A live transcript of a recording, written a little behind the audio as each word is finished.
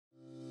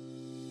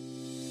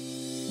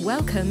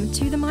Welcome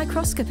to the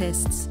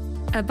Microscopists,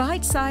 a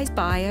bite-sized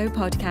bio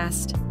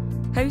podcast,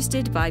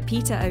 hosted by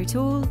Peter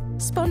O'Toole,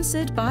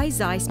 sponsored by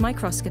Zeiss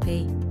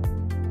Microscopy.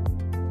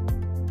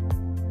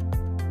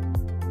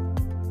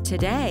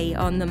 Today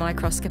on the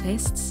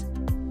Microscopists.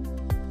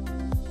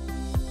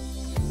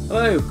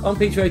 Hello, I'm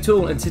Peter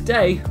O'Toole, and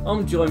today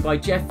I'm joined by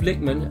Jeff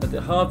Lichtman at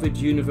the Harvard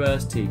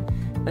University.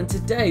 And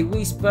today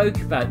we spoke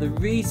about the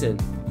reason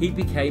he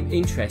became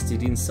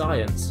interested in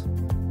science.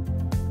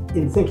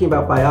 In thinking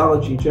about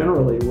biology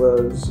generally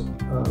was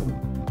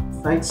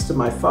thanks to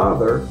my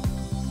father.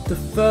 The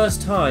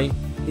first time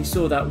he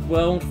saw that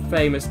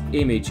world-famous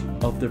image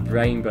of the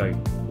Brainbow.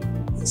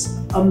 This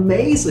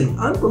amazing,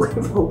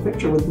 unbelievable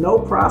picture with no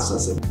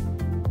processing.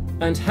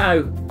 And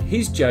how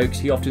his jokes,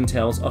 he often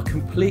tells, are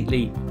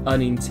completely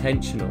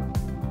unintentional.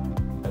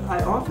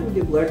 I often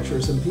give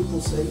lectures and people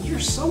say, "You're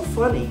so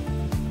funny."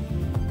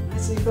 I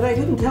say, "But I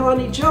didn't tell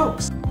any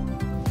jokes."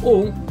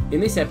 All in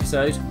this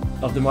episode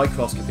of the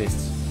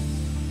Microscopists.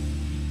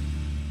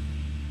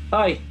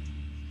 Hi,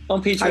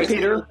 I'm Peter. Hi,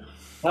 Peter.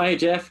 Hi,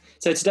 Jeff.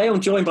 So today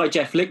I'm joined by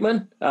Jeff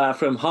Lichtman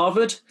from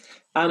Harvard,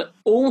 and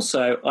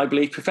also, I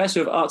believe, Professor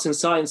of Arts and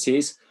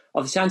Sciences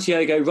of the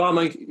Santiago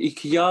Ramon y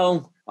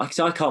Cajal, I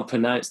can't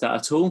pronounce that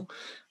at all,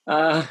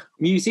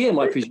 museum,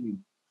 I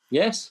presume.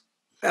 Yes?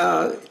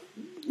 No,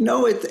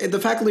 the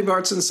Faculty of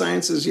Arts and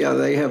Sciences,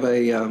 they have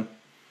a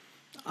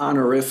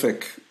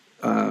honorific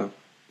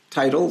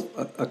title,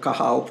 a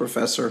Cajal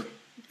professor,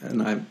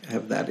 and I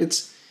have that.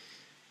 It's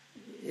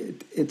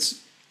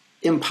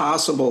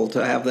impossible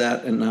to have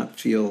that and not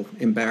feel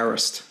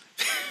embarrassed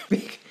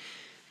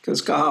because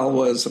Cajal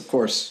was, of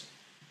course,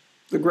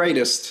 the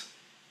greatest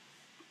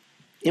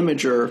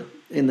imager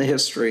in the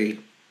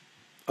history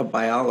of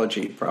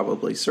biology,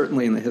 probably,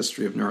 certainly in the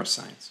history of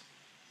neuroscience.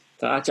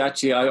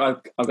 Actually,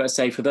 I've got to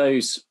say, for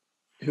those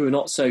who are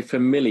not so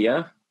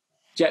familiar,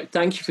 Jeff,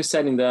 thank you for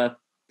sending the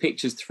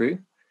pictures through.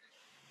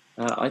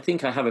 I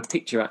think I have a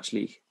picture,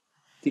 actually,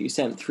 that you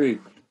sent through.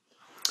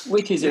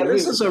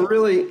 This is a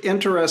really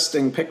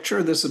interesting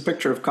picture. This is a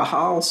picture of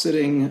Cajal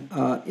sitting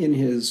in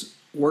his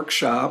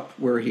workshop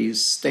where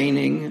he's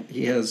staining.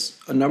 He has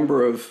a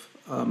number of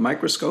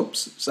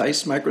microscopes,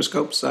 Zeiss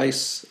microscopes,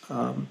 Zeiss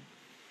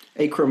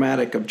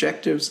achromatic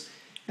objectives.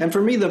 And for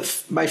me,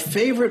 my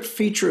favorite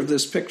feature of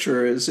this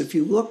picture is if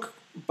you look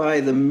by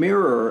the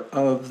mirror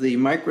of the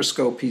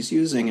microscope he's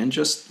using and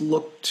just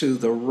look to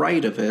the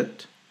right of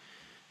it,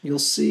 you'll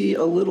see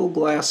a little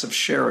glass of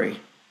sherry. Do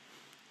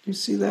you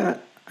see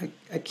that?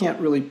 I can't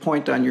really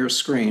point on your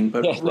screen,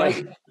 but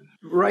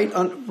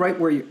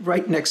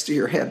right next to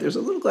your head, there's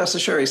a little glass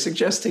of sherry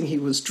suggesting he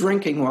was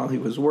drinking while he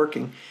was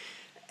working.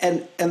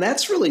 And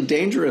that's really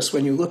dangerous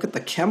when you look at the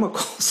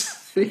chemicals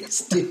that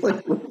he's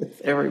dealing with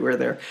everywhere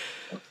there.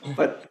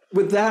 But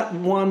with that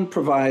one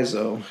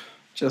proviso,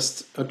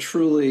 just a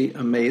truly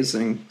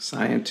amazing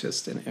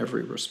scientist in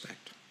every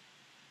respect.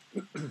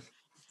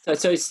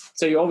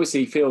 So you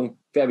obviously feel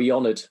very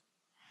honoured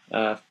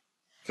for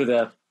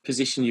the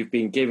position you've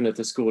been given at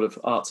the School of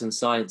Arts and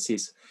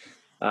Sciences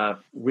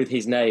with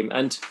his name.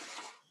 And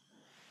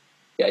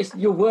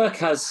your work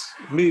has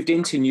moved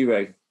into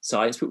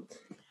neuroscience. But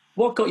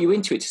what got you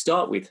into it to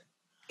start with?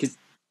 Because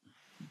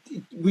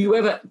were you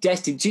ever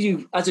destined, did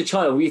you, as a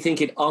child, were you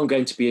thinking, I'm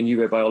going to be a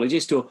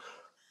neurobiologist? Or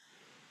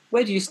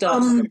where do you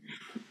start?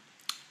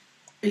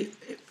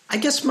 I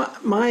guess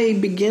my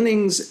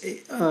beginnings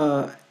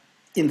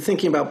in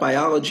thinking about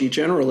biology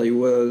generally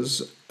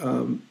was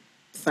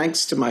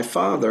thanks to my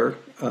father.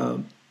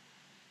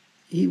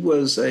 He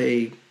was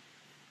a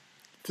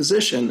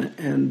physician,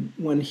 and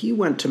when he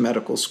went to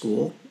medical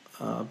school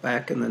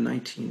back in the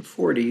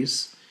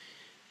 1940s,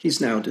 he's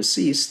now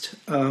deceased,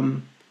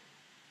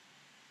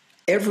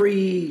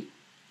 every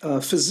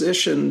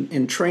physician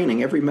in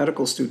training, every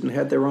medical student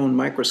had their own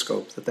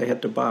microscope that they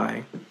had to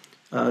buy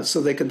so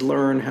they could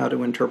learn how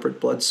to interpret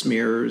blood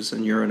smears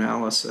and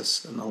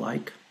urinalysis and the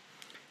like.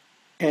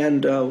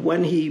 And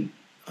when he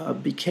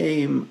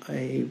became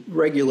a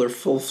regular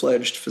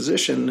full-fledged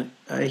physician,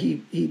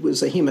 he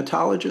was a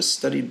hematologist,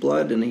 studied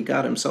blood, and he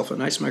got himself a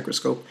nice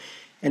microscope.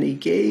 And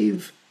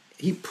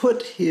he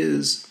put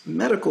his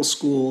medical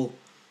school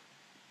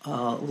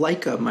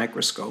Leica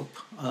microscope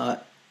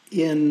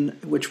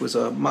which was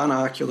a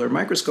monocular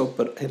microscope,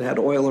 but it had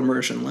oil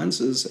immersion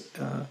lenses,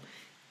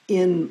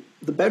 in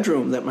the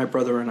bedroom that my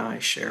brother and I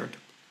shared.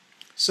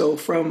 So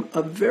from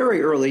a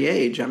very early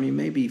age,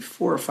 maybe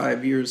 4 or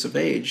 5 years of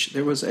age,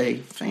 there was a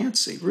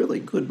fancy, really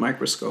good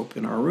microscope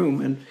in our room.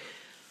 And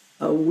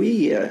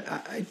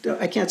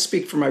I can't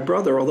speak for my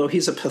brother, although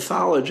he's a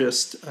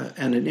pathologist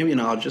and an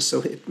immunologist,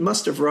 so it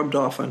must have rubbed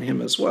off on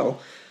him as well.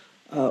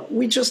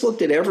 We just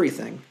looked at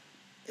everything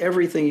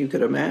you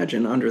could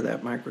imagine under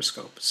that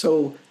microscope.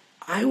 So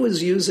I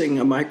was using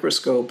a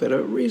microscope at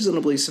a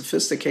reasonably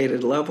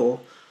sophisticated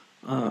level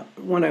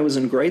when I was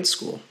in grade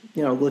school,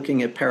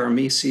 looking at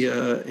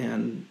paramecia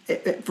and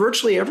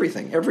virtually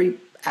everything. Every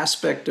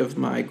aspect of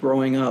my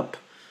growing up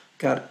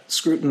got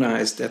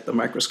scrutinized at the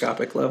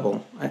microscopic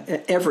level.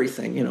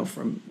 Everything,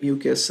 from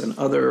mucus and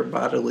other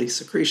bodily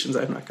secretions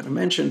I'm not going to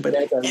mention, but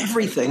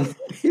everything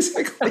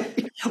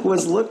basically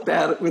was looked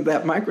at with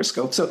that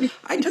microscope. So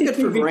I took it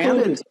for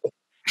granted.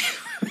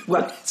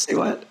 What? Say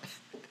what?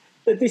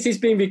 That this is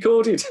being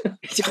recorded.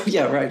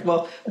 Yeah, right.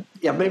 Well,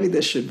 yeah, maybe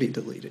this should be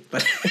deleted.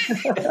 But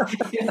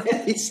in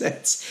any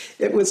sense,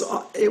 I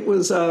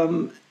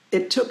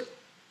took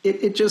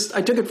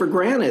it for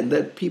granted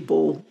that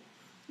people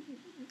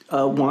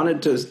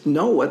wanted to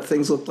know what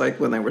things looked like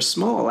when they were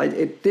small.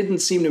 It didn't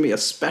seem to me a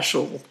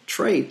special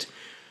trait.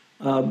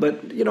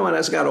 But, when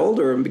I got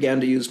older and began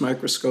to use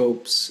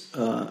microscopes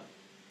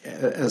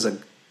as a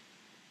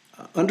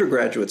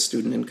undergraduate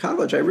student in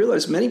college, I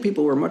realized many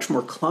people were much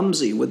more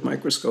clumsy with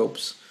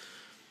microscopes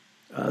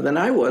than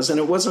I was. And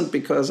it wasn't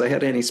because I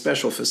had any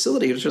special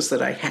facility. It was just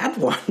that I had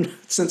one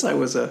since I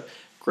was a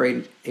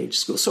grade age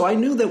school. So I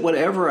knew that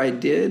whatever I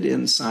did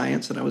in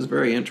science, and I was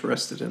very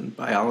interested in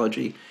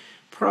biology,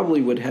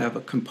 probably would have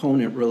a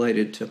component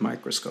related to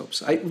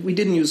microscopes. We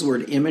didn't use the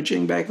word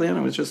imaging back then.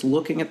 I was just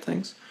looking at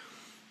things.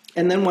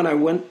 And then when I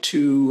went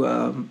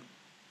to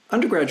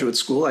undergraduate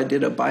school, I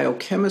did a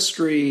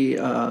biochemistry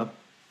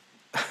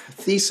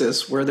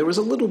thesis where there was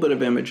a little bit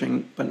of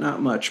imaging, but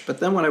not much. But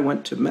then when I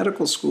went to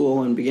medical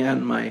school and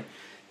began my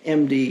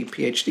MD,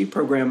 PhD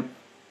program,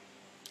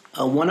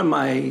 one of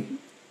my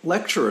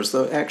lecturers,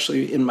 though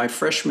actually in my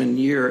freshman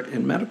year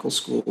in medical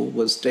school,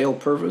 was Dale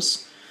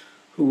Purvis,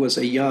 who was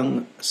a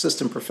young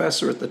assistant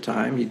professor at the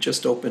time. He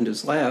just opened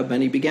his lab,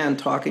 and he began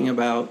talking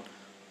about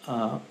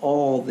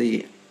all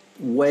the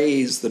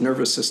ways the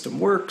nervous system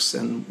works,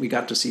 and we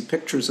got to see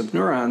pictures of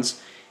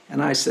neurons.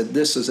 And I said,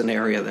 this is an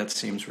area that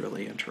seems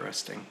really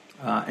interesting.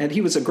 And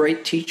he was a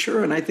great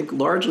teacher, and I think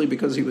largely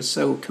because he was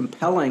so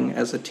compelling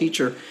as a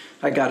teacher,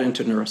 I got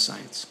into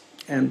neuroscience.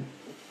 And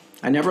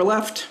I never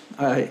left.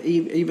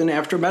 Even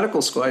after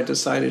medical school, I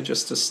decided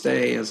just to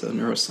stay as a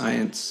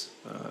neuroscience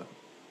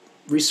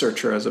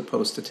researcher as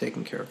opposed to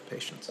taking care of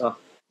patients. Oh,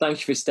 thank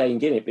you for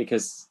staying in it,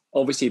 because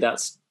obviously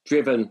that's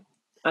driven,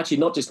 actually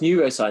not just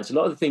neuroscience, a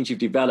lot of the things you've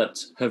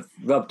developed have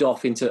rubbed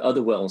off into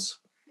other worlds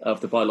of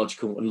the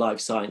biological and life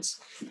science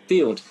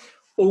field,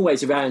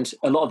 always around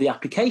a lot of the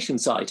application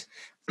side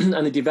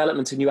and the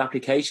development of new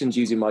applications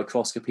using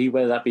microscopy,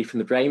 whether that be from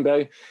the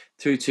Brainbow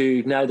through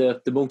to now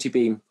the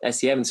multi-beam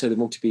SEM, and so the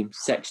multi-beam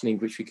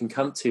sectioning, which we can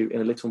come to in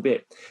a little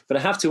bit. But I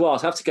have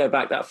to go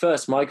back, that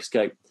first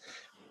microscope,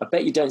 I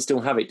bet you don't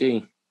still have it, do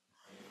you?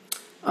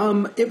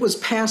 It was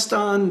passed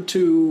on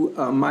to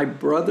my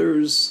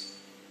brother's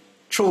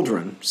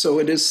children. So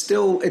it is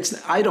still,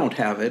 I don't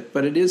have it,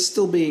 but it is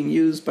still being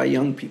used by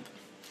young people.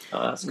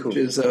 Oh, that's cool. Which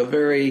is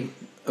very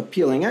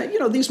appealing.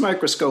 These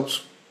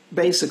microscopes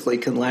basically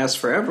can last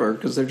forever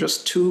because they're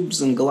just tubes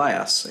and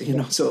glass.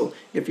 So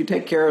if you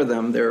take care of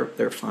them,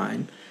 they're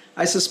fine.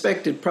 I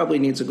suspect it probably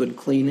needs a good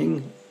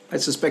cleaning. I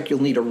suspect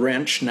you'll need a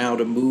wrench now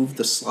to move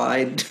the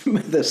slide,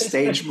 the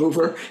stage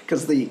mover,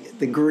 because the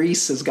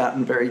grease has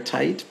gotten very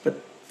tight.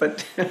 But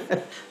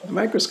the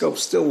microscope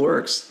still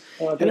works.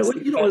 Oh, and it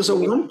was a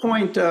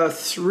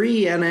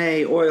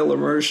 1.3 NA oil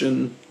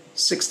immersion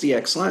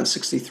 60x lens,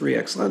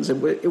 63x lens.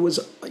 It was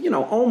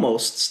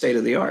almost state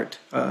of the art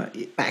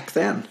back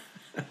then.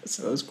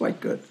 So it was quite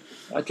good.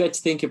 I dread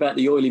to think about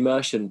the oil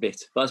immersion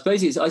bit, but I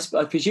suppose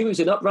I presume it was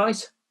an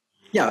upright.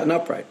 Yeah, an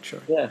upright, sure.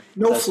 Yeah,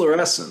 no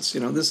fluorescence.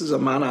 This is a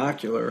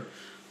monocular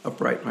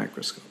upright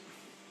microscope.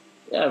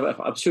 Yeah,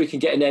 I'm sure you can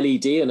get an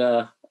LED and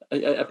a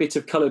bit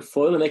of coloured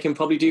foil, and they can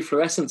probably do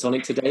fluorescence on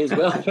it today as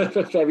well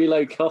for very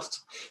low cost.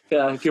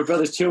 If your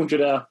brother's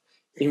children are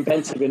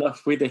inventive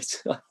enough with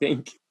it, I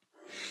think.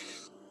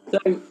 So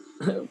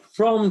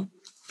from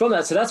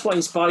that, so that's what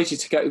inspired you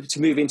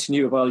to move into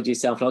neurobiology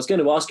itself. And I was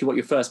going to ask you what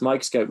your first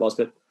microscope was,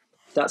 but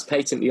that's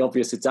patently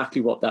obvious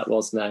exactly what that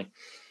was now.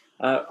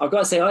 I've got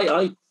to say,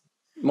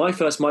 my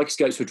first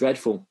microscopes were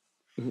dreadful.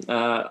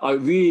 I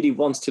really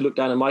wanted to look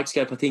down a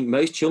microscope. I think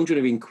most children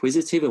are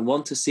inquisitive and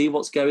want to see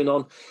what's going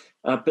on,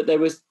 but they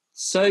were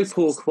so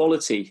poor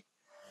quality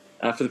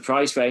for the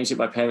price range that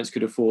my parents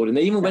could afford. And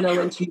even when I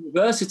went to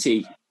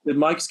university, the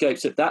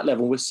microscopes at that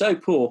level were so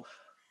poor,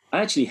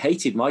 I actually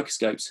hated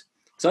microscopes.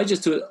 So I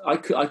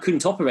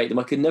couldn't operate them.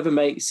 I could never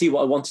see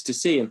what I wanted to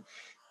see. And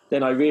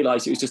then I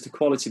realized it was just the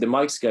quality of the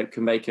microscope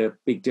can make a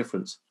big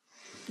difference.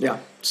 Yeah,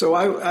 so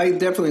I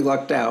definitely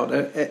lucked out.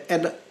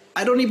 And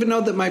I don't even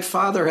know that my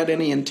father had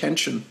any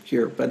intention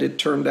here, but it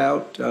turned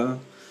out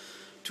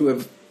to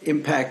have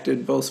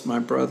impacted both my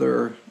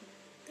brother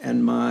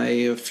and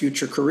my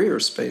future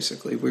careers,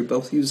 basically. We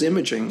both use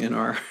imaging in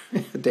our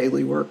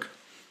daily work.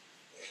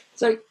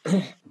 So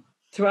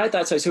throughout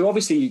that, so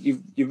obviously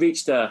you've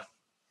reached I'm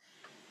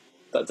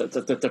not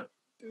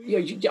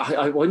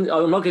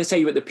going to say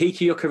you're at the peak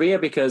of your career,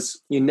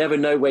 because you never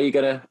know where you're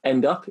going to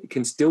end up. It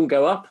can still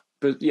go up,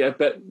 but you're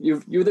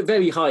the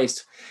very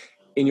highest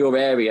in your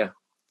area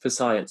for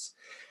science.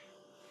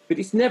 But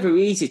it's never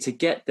easy to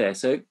get there.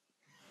 So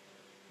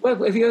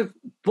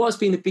what's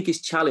been the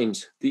biggest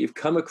challenge that you've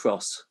come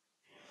across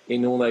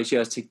in all those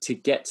years to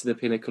get to the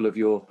pinnacle of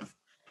your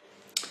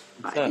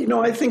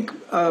I think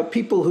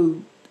people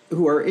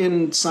who are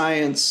in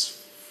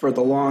science for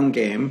the long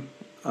game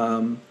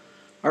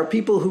are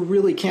people who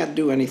really can't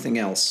do anything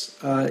else.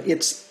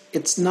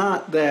 It's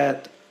not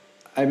that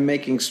I'm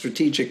making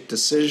strategic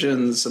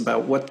decisions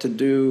about what to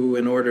do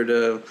in order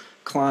to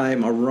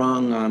climb a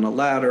rung on a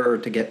ladder,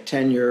 to get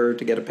tenure,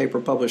 to get a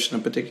paper published in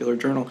a particular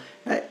journal.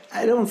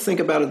 I don't think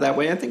about it that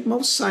way. I think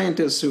most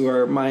scientists who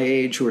are my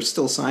age, who are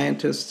still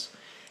scientists,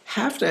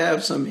 have to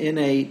have some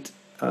innate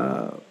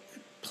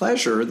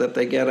pleasure that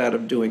they get out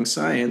of doing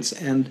science.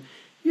 And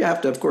you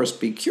have to, of course,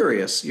 be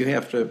curious. You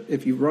have to,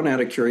 if you run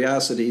out of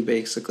curiosity,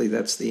 basically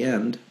that's the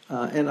end.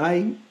 And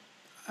I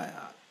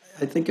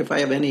think if I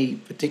have any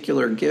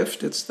particular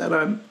gift, it's that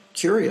I'm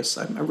curious.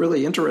 I'm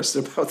really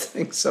interested about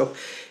things. So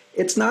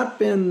it's not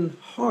been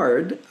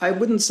hard. I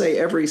wouldn't say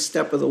every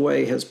step of the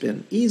way has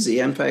been easy.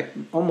 In fact,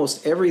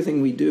 almost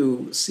everything we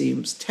do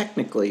seems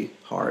technically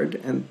hard,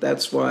 and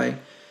that's why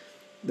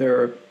there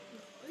are,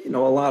 a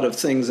lot of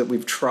things that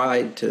we've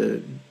tried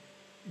to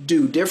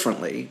do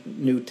differently,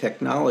 new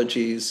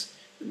technologies.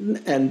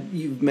 And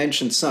you've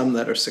mentioned some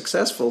that are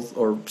successful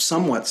or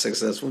somewhat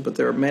successful, but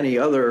there are many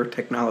other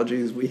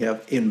technologies we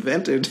have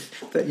invented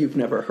that you've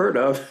never heard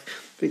of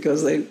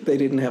because they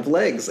didn't have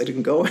legs. They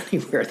didn't go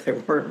anywhere. They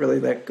weren't really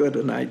that good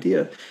an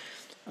idea.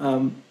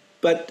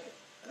 But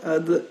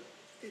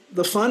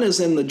the fun is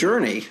in the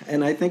journey.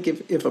 And I think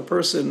if a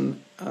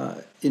person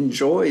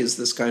enjoys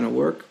this kind of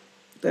work,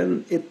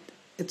 then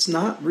it's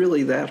not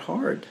really that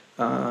hard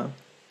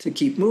to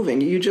keep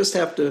moving. You just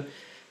have to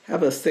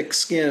have a thick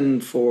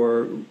skin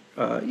for,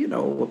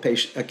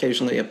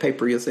 occasionally a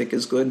paper you think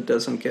is good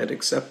doesn't get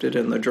accepted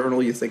in the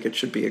journal you think it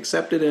should be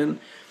accepted in,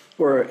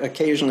 or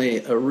occasionally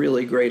a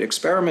really great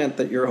experiment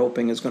that you're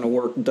hoping is going to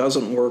work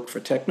doesn't work for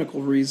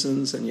technical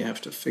reasons, and you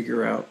have to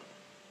figure out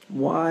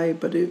why.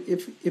 But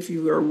if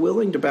you are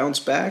willing to bounce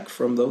back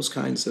from those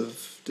kinds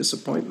of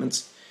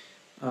disappointments,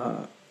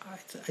 I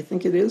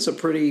think it is a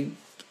pretty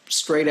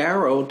straight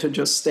arrow to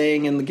just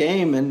staying in the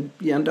game, and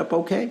you end up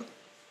okay.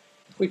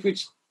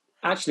 Which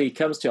actually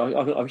comes to,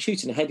 I'm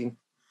shooting ahead in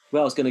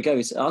where I was going to go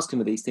is ask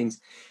him of these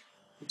things.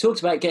 We talked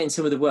about getting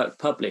some of the work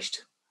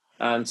published.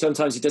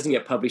 Sometimes it doesn't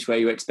get published where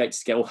you expect it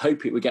to get, or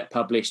hope it would get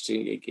published.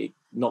 It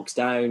knocks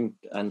down,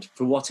 and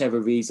for whatever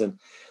reason,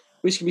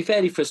 which can be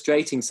fairly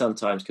frustrating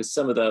sometimes, because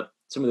some of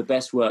the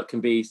best work can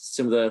be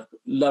some of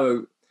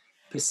the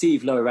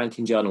perceived lower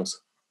ranking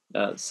journals,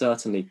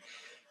 certainly.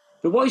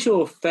 But what is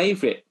your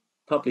favourite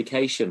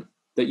publication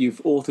that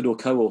you've authored or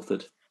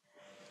co-authored?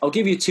 I'll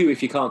give you two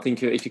if you can't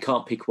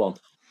pick one.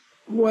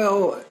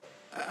 Well,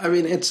 I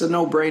mean, it's a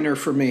no-brainer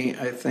for me,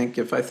 I think,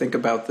 if I think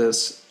about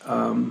this.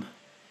 And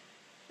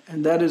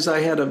that is, I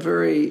had a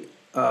very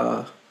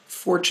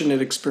fortunate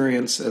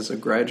experience as a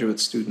graduate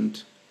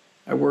student.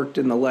 I worked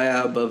in the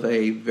lab of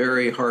a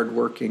very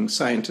hardworking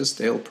scientist,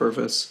 Dale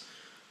Purvis,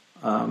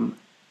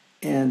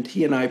 and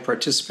he and I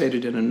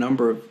participated in a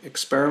number of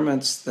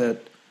experiments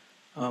that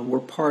were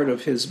part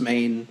of his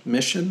main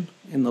mission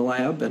in the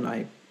lab, and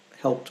I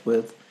helped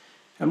with.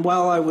 And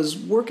while I was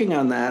working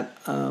on that,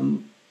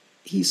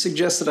 he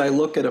suggested I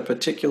look at a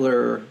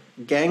particular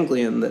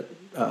ganglion,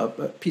 a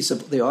piece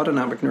of the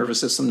autonomic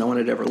nervous system no one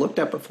had ever looked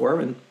at before.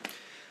 And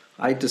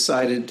I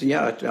decided,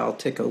 I'll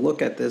take a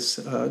look at this.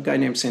 A guy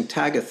named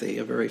Santagothy,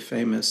 a very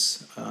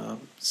famous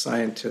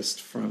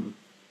scientist from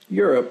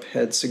Europe,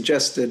 had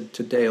suggested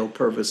to Dale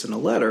Purvis in a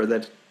letter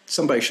that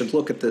somebody should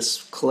look at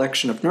this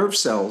collection of nerve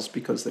cells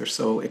because they're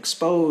so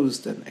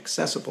exposed and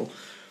accessible.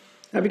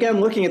 I began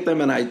looking at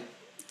them, and I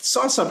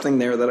saw something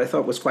there that I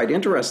thought was quite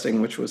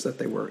interesting, which was that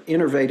they were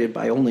innervated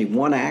by only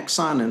one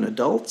axon in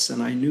adults,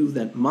 and I knew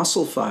that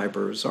muscle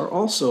fibers are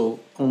also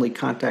only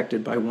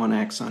contacted by one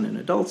axon in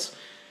adults.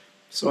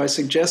 So I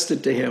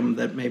suggested to him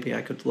that maybe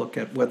I could look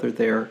at whether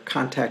they're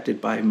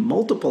contacted by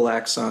multiple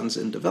axons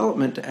in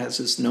development, as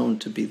is known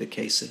to be the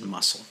case in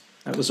muscle.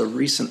 That was a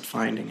recent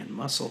finding in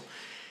muscle.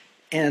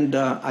 And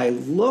I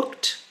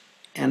looked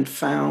and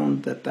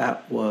found that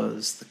that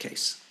was the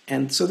case.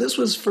 And so this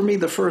was, for me,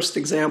 the first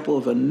example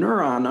of a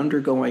neuron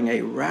undergoing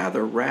a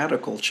rather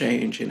radical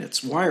change in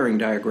its wiring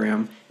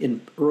diagram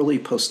in early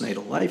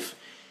postnatal life.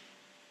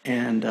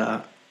 And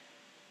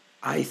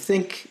I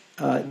think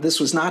this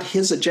was not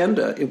his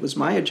agenda, it was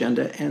my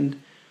agenda.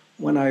 And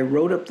when I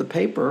wrote up the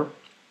paper,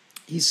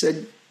 he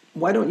said,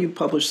 why don't you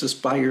publish this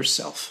by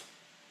yourself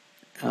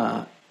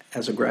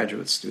as a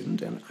graduate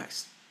student? And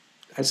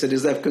I said,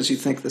 is that because you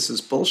think this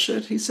is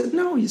bullshit? He said,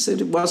 no. He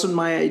said, it wasn't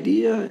my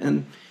idea,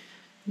 and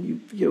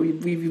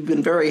you've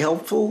been very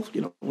helpful.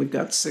 We've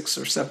got 6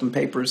 or 7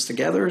 papers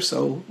together,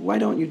 so why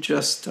don't you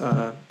just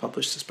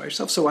publish this by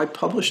yourself? So I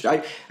published.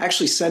 I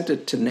actually sent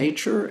it to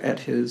Nature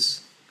at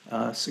his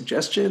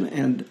suggestion,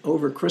 and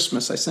over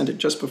Christmas, I sent it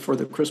just before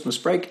the Christmas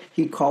break.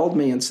 He called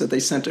me and said they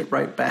sent it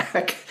right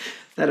back,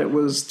 that it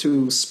was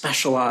too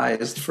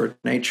specialized for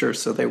Nature,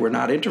 so they were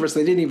not interested.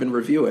 They didn't even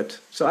review it.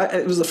 So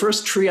it was the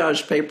first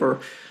triage paper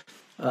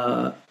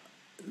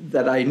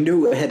that I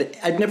knew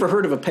I'd never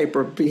heard of a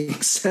paper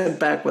being sent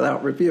back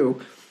without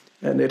review.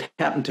 And it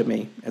happened to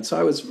me. And so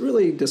I was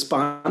really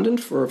despondent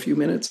for a few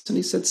minutes. And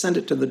he said, send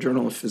it to the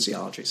Journal of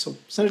Physiology. So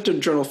sent it to the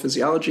Journal of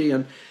Physiology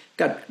and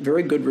got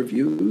very good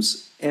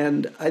reviews.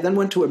 And I then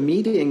went to a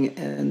meeting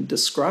and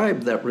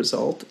described that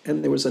result.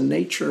 And there was a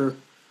Nature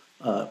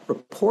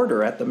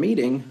reporter at the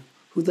meeting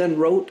who then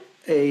wrote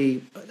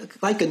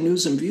like a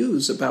news and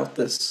views about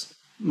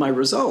my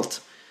result.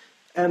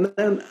 And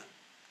then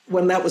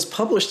when that was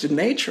published in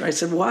Nature, I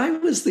said, why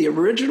was the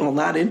original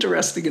not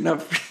interesting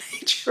enough for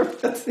Nature?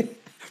 But the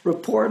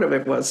report of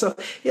it was. So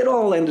it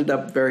all ended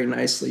up very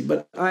nicely.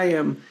 But I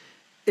am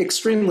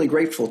extremely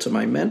grateful to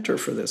my mentor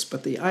for this.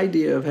 But the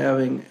idea of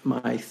having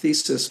my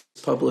thesis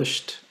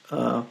published,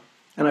 and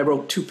I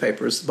wrote 2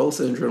 papers, both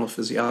in the Journal of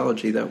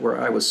Physiology, where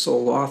I was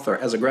sole author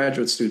as a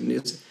graduate student,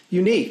 is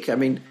unique. I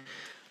mean,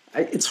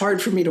 it's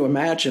hard for me to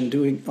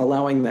imagine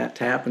allowing that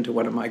to happen to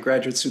one of my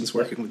graduate students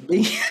working with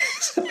me.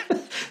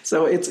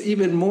 So it's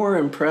even more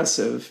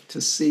impressive to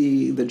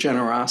see the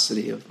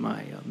generosity of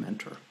my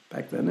mentor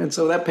back then. And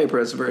so that paper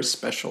has a very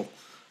special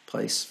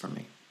place for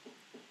me.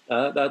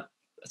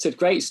 That's a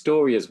great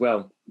story as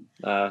well.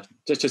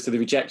 Just to the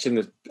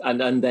rejection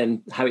and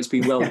then how it's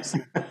been well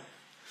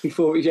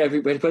before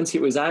once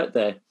it was out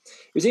there.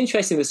 It was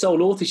interesting, the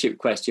sole authorship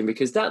question,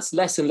 because that's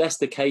less and less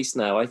the case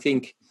now. I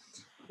think,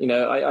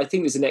 I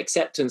think there's an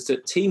acceptance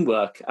that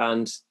teamwork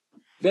and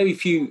very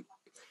few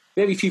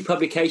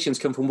publications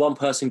come from one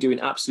person doing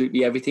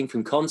absolutely everything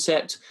from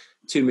concept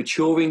to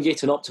maturing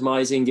it and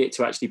optimizing it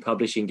to actually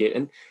publishing it.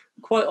 And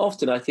quite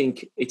often I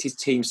think it is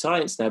team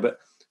science now, but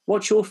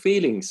what's your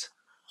feelings?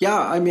 Yeah,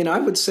 I mean, I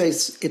would say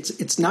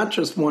it's not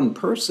just one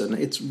person.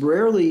 It's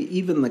rarely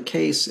even the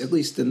case, at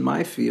least in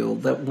my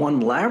field, that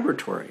one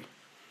laboratory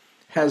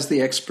has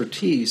the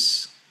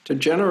expertise to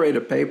generate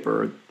a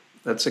paper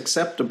that's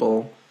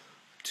acceptable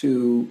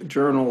to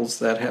journals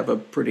that have a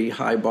pretty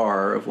high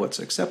bar of what's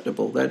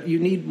acceptable, that you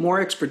need more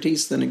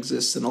expertise than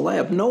exists in a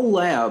lab. No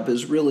lab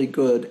is really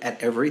good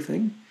at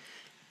everything,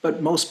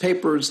 but most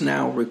papers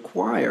now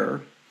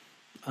require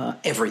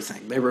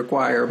everything. They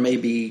require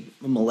maybe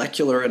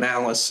molecular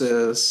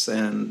analysis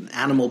and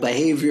animal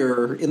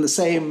behavior in the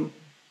same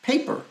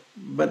paper,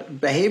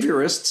 but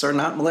behaviorists are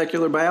not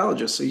molecular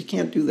biologists, so you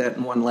can't do that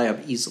in one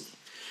lab easily.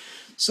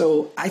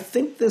 So I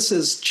think this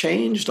has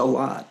changed a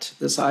lot,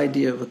 this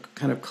idea of a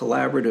kind of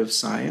collaborative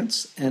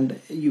science. And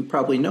you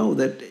probably know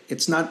that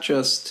it's not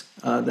just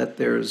that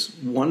there's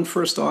one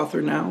first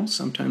author now.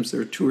 Sometimes there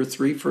are 2 or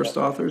 3 first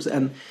authors.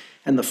 And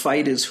the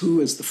fight is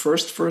who is the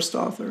first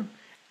author.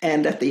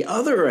 And at the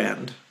other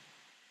end,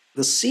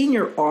 the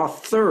senior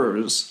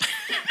authors,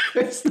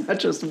 it's not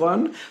just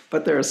one,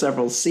 but there are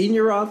several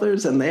senior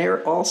authors, and they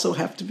also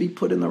have to be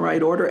put in the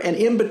right order. And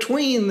in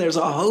between, there's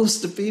a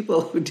host of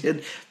people who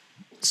did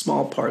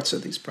small parts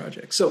of these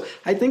projects. So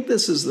I think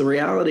this is the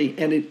reality,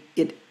 and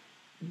it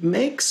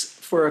makes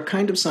for a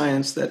kind of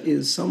science that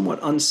is somewhat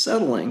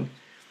unsettling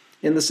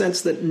in the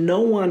sense that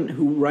no one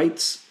who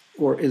writes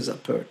or is a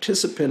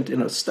participant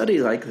in a study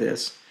like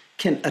this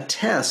can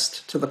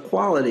attest to the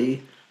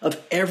quality of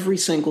every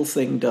single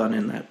thing done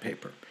in that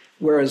paper.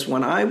 Whereas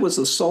when I was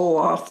the sole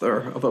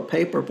author of a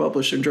paper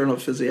published in Journal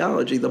of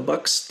Physiology, the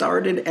buck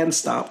started and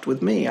stopped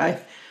with me.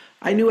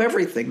 I knew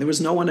everything. There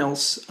was no one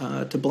else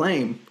to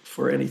blame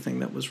for anything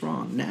that was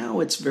wrong. Now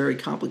it's very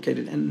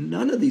complicated, and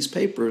none of these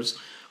papers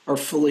are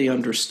fully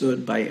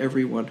understood by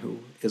everyone who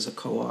is a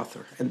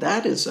co-author. And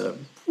that is a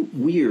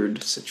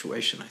weird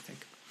situation, I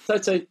think.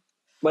 So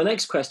my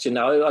next question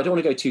now, I don't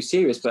want to go too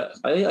serious, but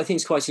I think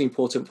it's quite an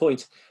important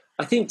point.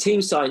 I think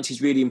team science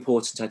is really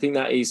important. I think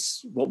that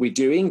is what we're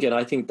doing, and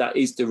I think that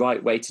is the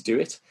right way to do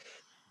it.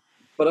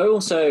 But I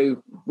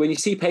also, when you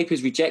see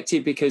papers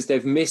rejected because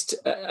they've missed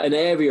an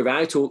area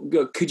out, or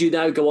could you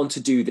now go on to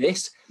do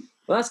this?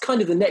 Well, that's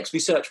kind of the next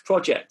research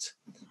project,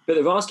 but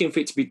they're asking for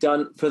it to be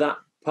done for that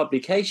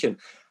publication.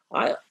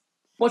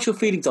 What's your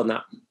feelings on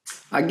that?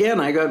 Again,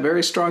 I got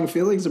very strong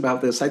feelings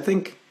about this. I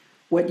think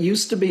what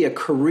used to be a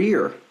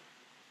career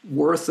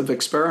worth of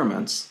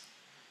experiments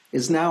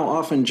is now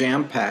often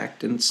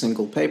jam-packed in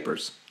single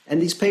papers.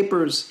 And these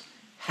papers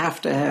have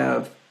to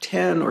have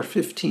 10 or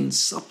 15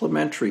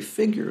 supplementary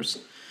figures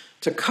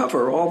to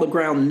cover all the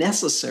ground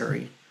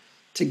necessary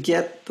to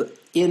get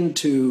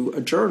into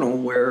a journal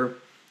where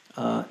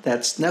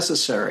that's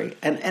necessary.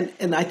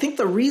 And I think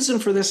the reason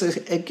for this is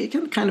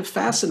again kind of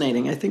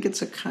fascinating. I think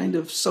it's a kind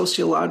of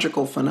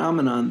sociological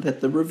phenomenon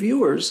that the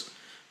reviewers,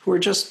 who are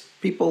just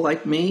people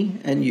like me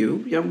and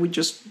you,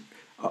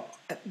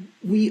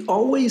 we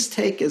always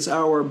take as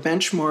our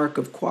benchmark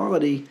of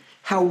quality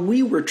how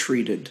we were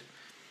treated.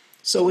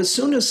 So as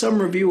soon as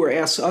some reviewer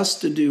asks us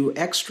to do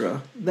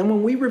extra, then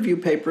when we review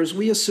papers,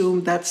 we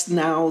assume that's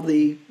now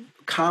the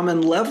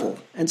common level.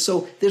 And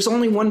so there's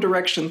only one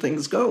direction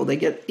things go. They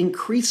get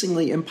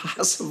increasingly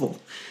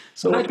impossible.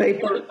 So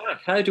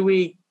how do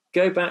we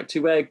go back to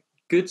where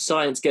good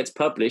science gets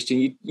published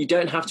and you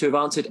don't have to have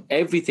answered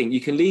everything? You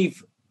can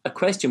leave a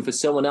question for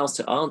someone else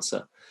to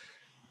answer.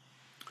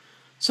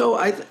 So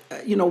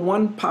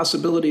one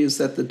possibility is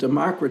that the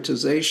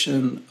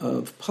democratization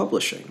of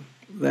publishing,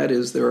 that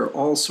is, there are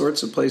all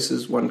sorts of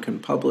places one can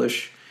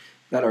publish,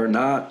 that are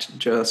not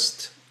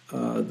just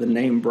the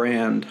name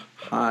brand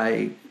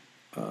high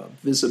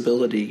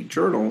visibility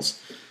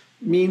journals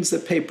means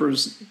that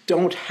papers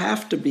don't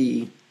have to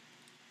be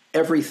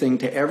everything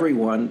to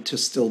everyone to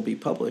still be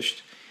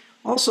published.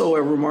 Also,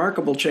 a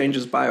remarkable change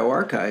is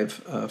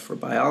bioRxiv for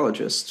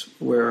biologists,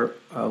 where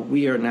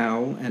we are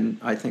now, and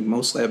I think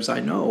most labs I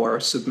know, are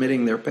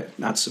putting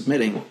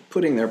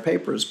their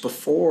papers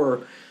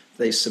before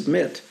they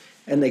submit,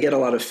 and they get a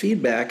lot of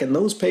feedback. And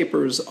those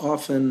papers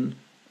often,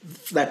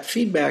 that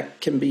feedback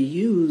can be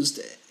used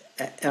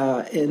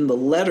in the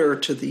letter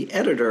to the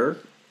editor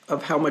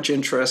of how much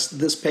interest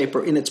this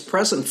paper in its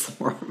present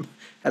form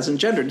has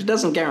engendered. It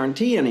doesn't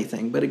guarantee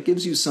anything, but it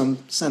gives you some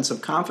sense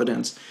of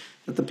confidence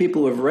that the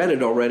people who have read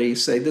it already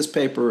say this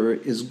paper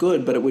is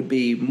good, but it would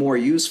be more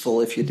useful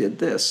if you did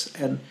this.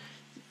 And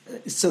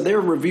so there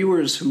are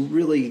reviewers who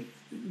really,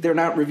 they're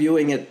not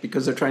reviewing it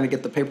because they're trying to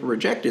get the paper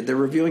rejected. They're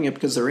reviewing it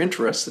because they're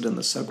interested in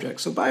the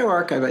subject. So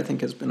bioRxiv, I think,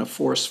 has been a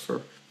force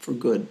for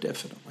good,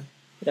 definitely.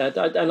 Yeah,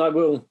 and I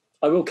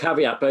will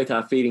caveat both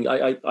our feeling.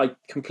 I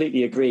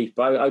completely agree,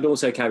 but I'd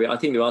also caveat, I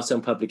think there are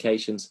some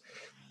publications,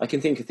 I can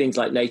think of things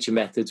like Nature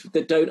Methods,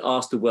 that don't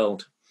ask the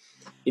world.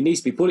 It needs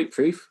to be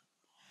bulletproof,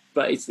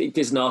 but it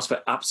doesn't ask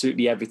for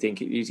absolutely everything.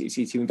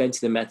 It's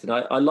inventing the method.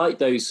 I like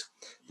the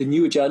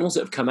newer journals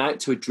that have come out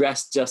to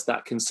address just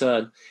that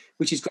concern,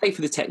 which is great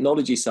for the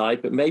technology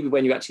side, but maybe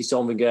when you're actually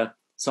solving a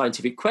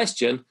scientific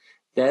question,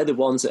 they're the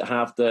ones that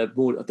have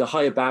the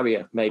higher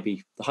barrier,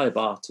 maybe the higher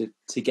bar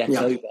to get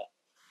over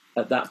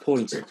at that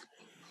point.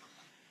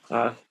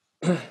 So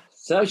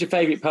that was your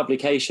favourite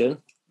publication.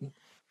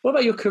 What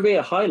about your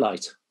career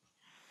highlight?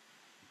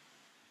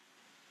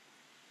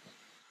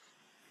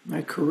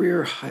 My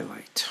career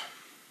highlight.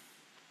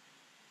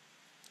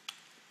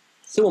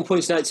 Someone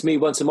pointed out to me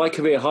once that my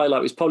career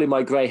highlight was probably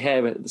my grey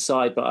hair at the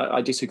side, but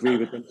I disagree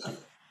with them.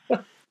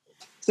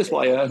 It's just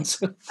what I earned.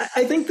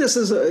 I think this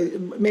is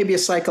maybe a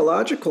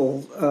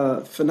psychological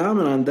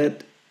phenomenon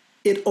that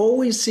it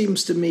always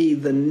seems to me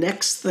the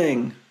next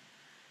thing,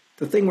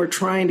 the thing we're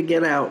trying to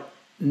get out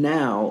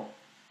now,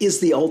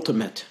 is the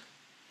ultimate.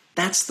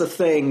 That's the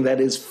thing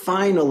that is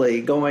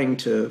finally going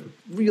to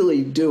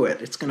really do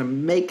it. It's going to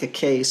make a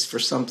case for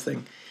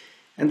something.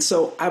 And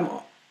so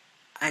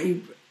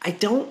I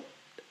don't,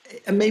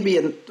 and maybe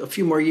in a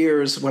few more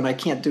years when I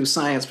can't do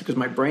science because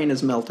my brain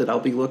is melted, I'll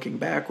be looking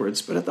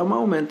backwards. But at the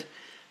moment,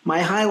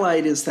 my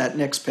highlight is that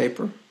next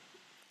paper,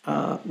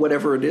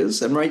 whatever it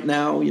is. And right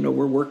now,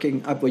 we're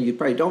working, well, you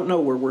probably don't know,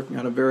 we're working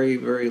on a very,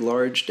 very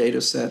large data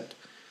set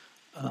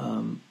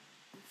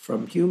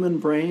from human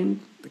brain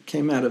that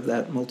came out of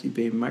that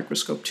multi-beam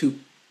microscope,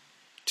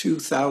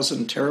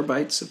 2,000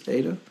 terabytes of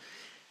data.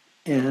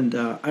 And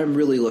I'm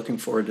really looking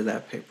forward to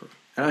that paper.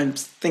 And I'm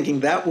thinking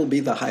that will be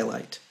the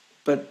highlight.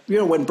 But,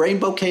 when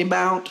Brainbow came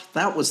out,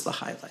 that was the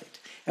highlight.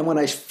 And when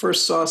I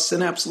first saw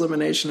synapse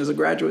elimination as a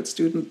graduate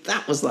student,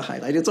 that was the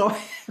highlight. It's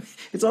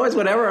always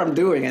whatever I'm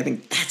doing, I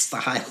think that's the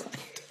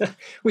highlight.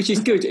 Which is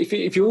good.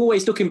 If you're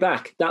always looking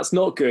back, that's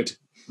not good.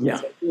 Yeah.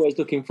 So always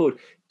looking forward.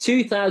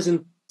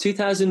 2,000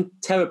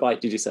 terabyte,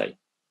 did you say?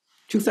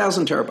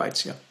 2,000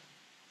 terabytes, yeah.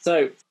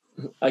 So,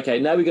 okay,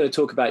 now we're going to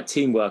talk about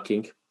team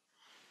working.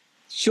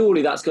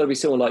 Surely that's got to be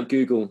someone like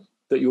Google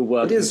that you're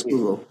working with. It is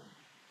Google.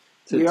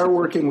 We are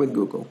working with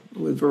Google,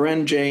 with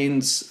Viren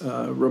Jain's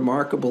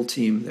remarkable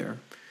team there.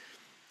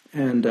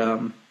 And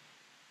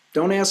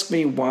don't ask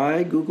me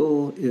why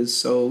Google is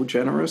so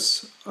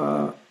generous.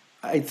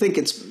 I think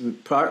it's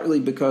partly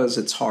because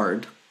it's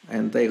hard,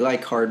 and they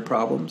like hard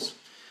problems.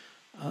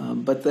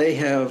 But they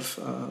have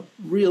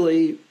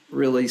really,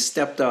 really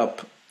stepped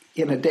up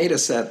in a data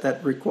set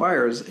that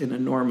requires an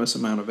enormous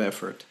amount of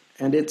effort.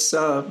 And it's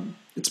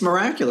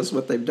miraculous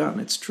what they've done.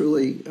 It's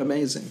truly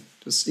amazing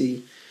to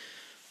see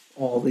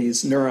all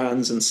these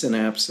neurons and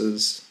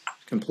synapses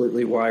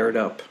completely wired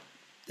up.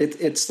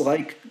 It's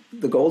like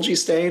the Golgi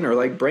stain or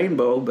like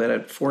Brainbow, but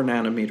at 4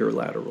 nanometer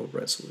lateral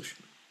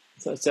resolution.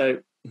 So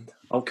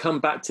I'll come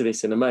back to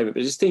this in a moment,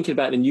 but just thinking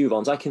about the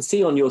neurons, I can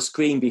see on your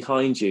screen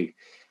behind you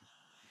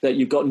that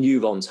you've got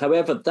neurons.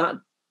 However,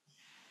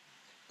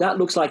 that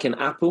looks like an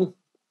Apple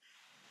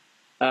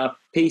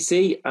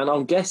PC, and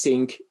I'm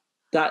guessing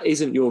that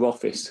isn't your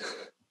office.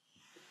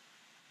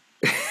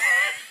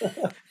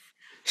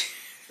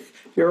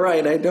 You're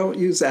right. I don't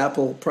use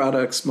Apple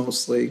products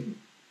mostly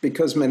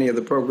because many of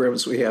the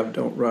programs we have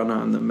don't run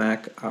on the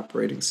Mac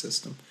operating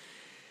system.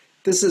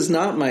 This is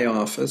not my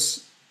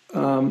office.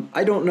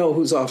 I don't know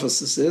whose office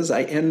this is.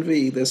 I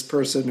envy this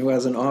person who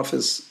has an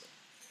office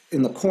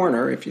in the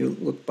corner. If you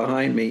look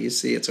behind me, you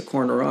see it's a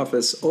corner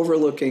office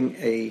overlooking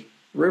a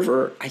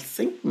river. I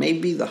think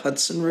maybe the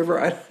Hudson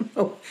River. I don't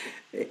know.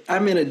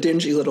 I'm in a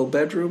dingy little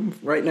bedroom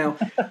right now,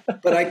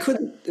 but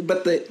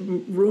the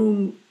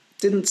room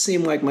didn't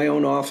seem like my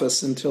own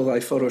office until I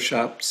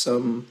photoshopped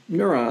some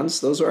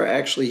neurons. Those are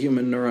actually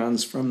human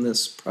neurons from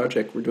this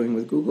project we're doing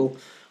with Google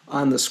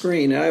on the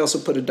screen. And I also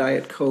put a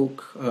Diet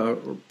Coke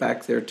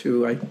back there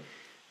too.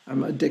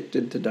 I'm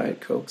addicted to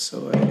Diet Coke,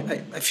 so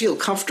I feel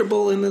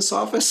comfortable in this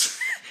office.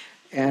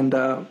 And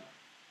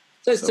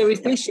So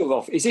is this your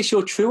office? Is this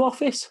your true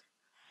office?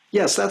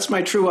 Yes, that's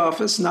my true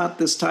office, not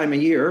this time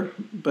of year,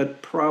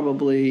 but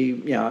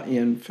probably,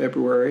 in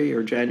February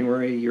or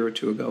January, a year or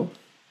two ago.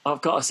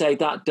 I've got to say,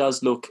 that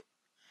does look,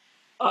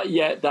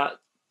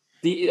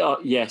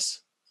 yes.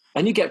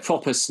 And you get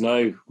proper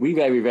snow. We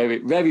very, very,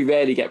 very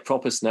rarely get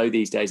proper snow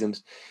these days. And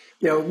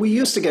yeah, we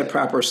used to get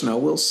proper snow.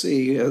 We'll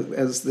see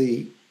as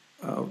the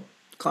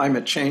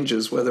climate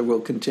changes whether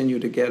we'll continue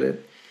to get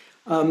it.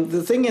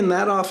 The thing in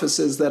that office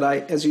is that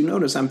as you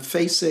notice, I'm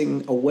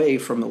facing away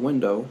from the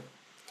window.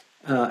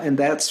 And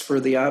that's for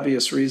the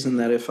obvious reason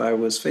that if I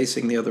was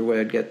facing the other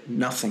way, I'd get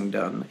nothing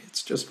done.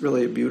 It's just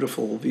really a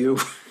beautiful view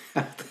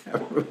out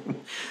that room.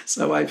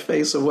 So I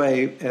face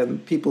away,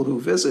 and people who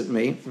visit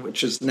me,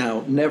 which is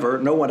now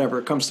no one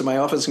ever comes to my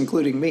office,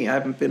 including me. I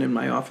haven't been in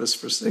my office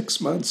for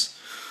 6 months,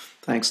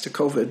 thanks to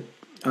COVID,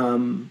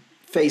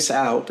 face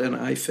out, and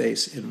I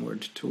face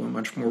inward to a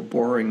much more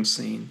boring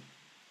scene.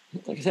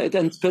 Like I said,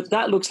 but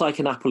that looks like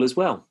an apple as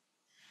well.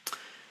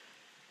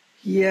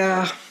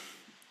 Yeah.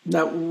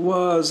 That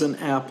was an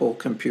Apple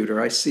computer.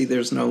 I see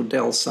there's no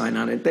Dell sign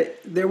on it.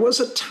 There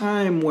was a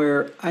time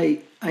where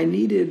I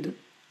needed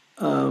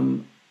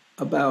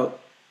about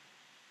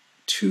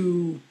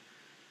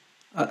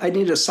I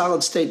needed a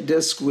solid state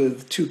disk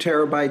with 2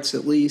 terabytes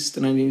at least,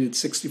 and I needed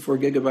 64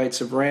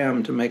 gigabytes of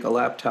RAM to make a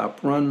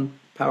laptop run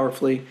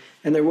powerfully.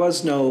 And there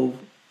was no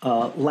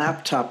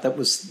laptop that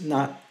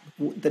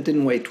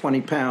didn't weigh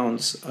 20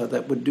 pounds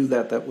that would do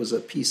that. That was a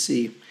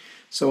PC.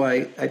 So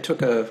I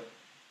took a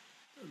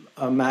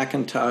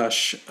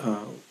Macintosh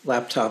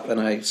laptop, and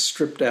I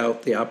stripped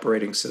out the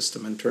operating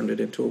system and turned it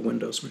into a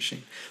Windows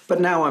machine. But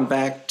now I'm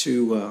back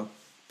to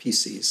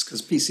PCs,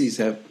 because PCs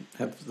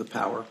have the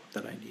power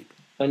that I need.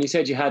 And you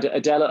said you had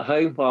Adele at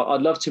home. Well,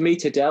 I'd love to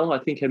meet Adele. I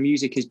think her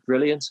music is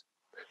brilliant.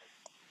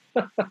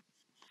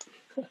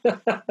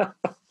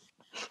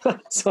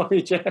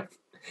 Sorry, Jeff.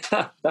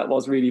 That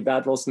was really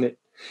bad, wasn't it?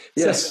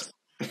 Yes.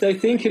 So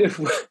thinking of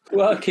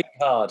working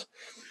hard.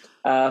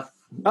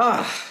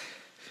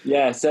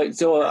 Yeah, so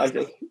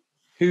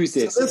who's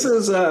this? So this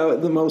is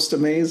the most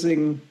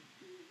amazing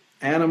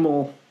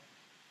animal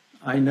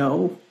I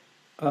know,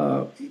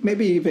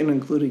 maybe even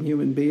including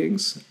human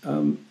beings.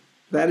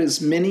 That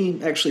is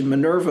Minnie. Actually,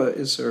 Minerva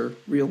is her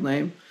real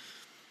name.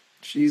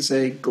 She's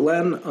a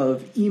Glen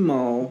of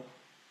Emaal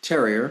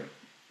terrier.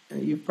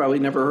 You've probably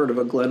never heard of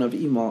a Glen of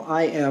Emaal.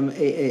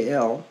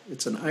 Imaal.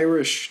 It's an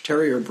Irish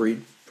terrier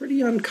breed,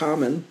 pretty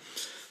uncommon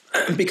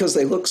because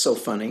they look so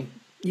funny.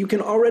 You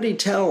can already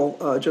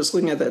tell, just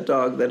looking at that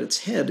dog, that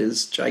its head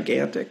is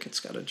gigantic. It's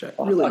got a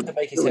really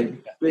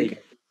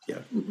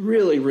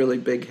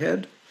big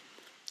head.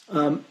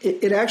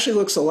 It actually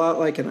looks a lot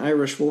like an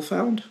Irish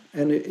wolfhound.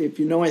 And if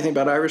you know anything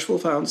about Irish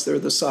wolfhounds, they're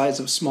the size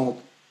of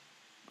small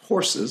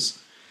horses.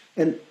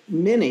 And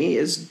Minnie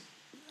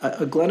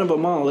a Glen of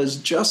Emaal is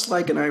just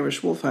like an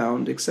Irish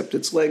wolfhound, except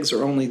its legs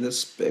are only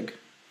this big.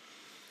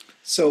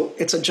 So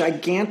it's a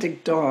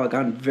gigantic dog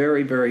on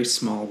very, very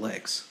small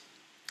legs.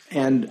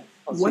 And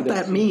what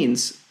that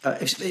means,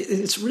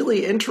 it's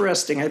really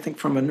interesting, I think,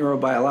 from a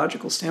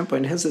neurobiological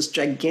standpoint. It has this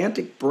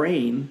gigantic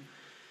brain,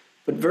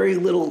 but very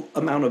little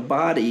amount of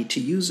body to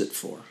use it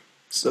for.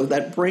 So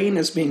that brain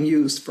is being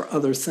used for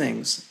other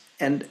things.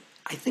 And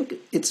I think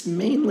it's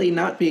mainly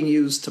not being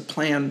used to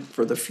plan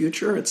for the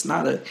future. It's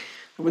not I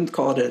wouldn't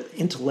call it an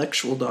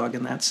intellectual dog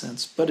in that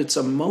sense, but its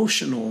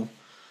emotional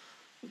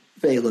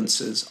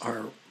valences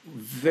are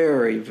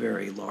very,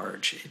 very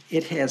large.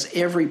 It has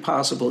every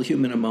possible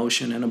human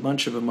emotion and a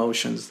bunch of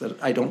emotions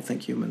that I don't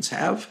think humans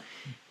have.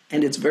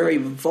 And it's very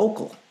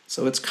vocal.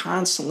 So it's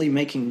constantly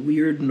making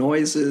weird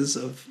noises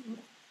of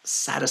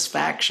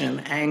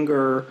satisfaction,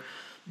 anger,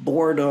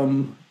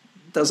 boredom,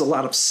 does a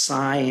lot of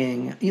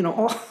sighing,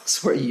 all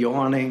sort of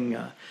yawning,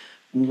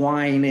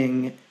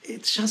 whining.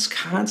 It's just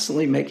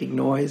constantly making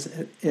noise,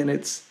 and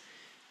it's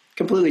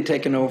completely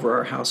taken over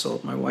our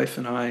household. My wife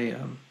and I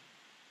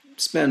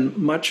spend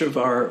much of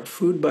our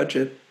food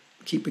budget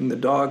keeping the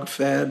dog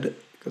fed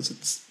because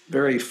it's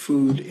very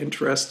food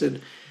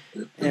interested.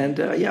 And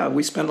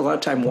we spend a lot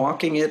of time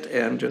walking it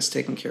and just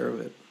taking care of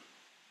it.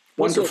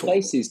 What sort of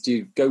places do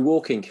you go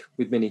walking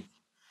with Minnie?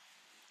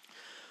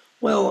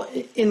 Well,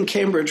 in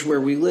Cambridge,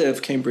 where we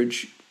live,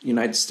 Cambridge,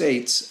 United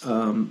States,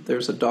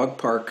 there's a dog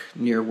park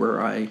near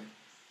where I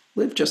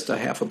live, just a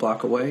half a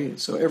block away.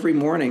 So every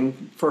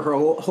morning for her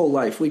whole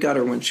life, we got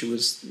her when she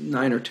was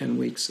 9 or 10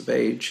 weeks of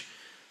age.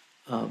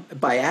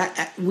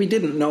 We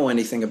didn't know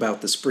anything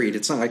about this breed.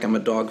 It's not like I'm a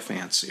dog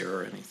fancier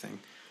or anything.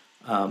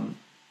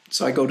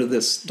 So I go to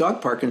this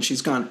dog park, and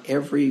she's gone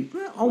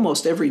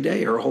almost every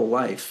day her whole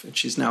life, and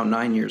she's now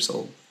 9 years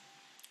old.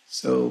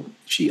 So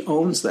she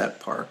owns that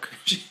park.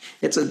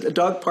 It's a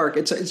dog park.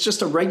 It's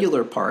just a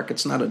regular park.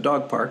 It's not a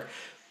dog park,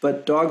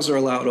 but dogs are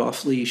allowed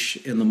off leash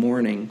in the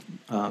morning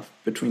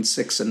between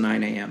 6 and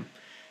 9 a.m.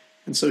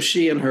 And so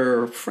she and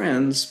her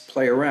friends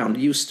play around,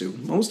 used to.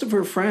 Most of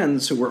her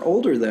friends who were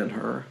older than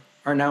her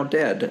are now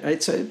dead.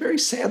 It's a very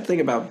sad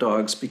thing about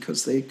dogs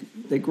because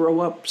they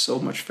grow up so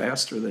much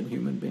faster than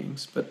human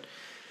beings. But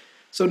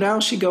So now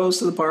she goes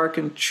to the park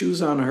and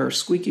chews on her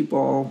squeaky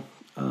ball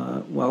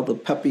while the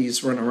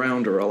puppies run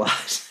around her a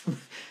lot.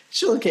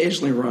 She'll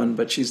occasionally run,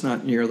 but she's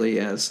not nearly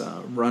as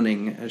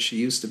running as she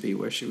used to be,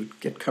 where she would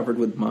get covered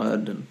with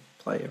mud and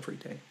play every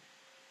day.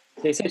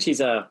 They said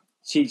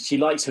she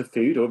likes her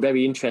food, or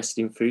very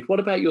interested in food.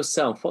 What about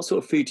yourself? What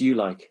sort of food do you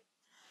like?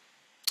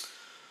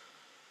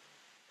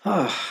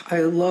 I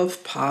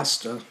love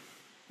pasta,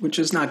 which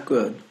is not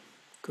good,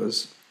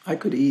 because I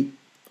could eat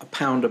a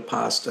pound of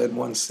pasta in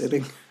one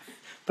sitting,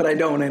 but I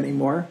don't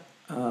anymore.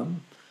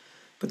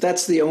 But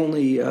that's the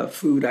only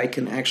food I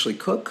can actually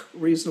cook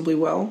reasonably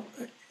well.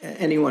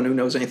 Anyone who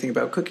knows anything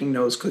about cooking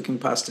knows cooking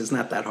pasta is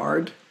not that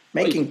hard.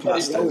 Making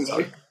pasta is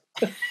hard.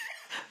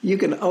 You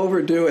can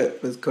overdo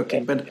it with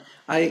cooking, but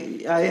I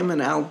am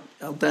an al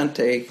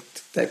dente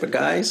type of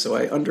guy, so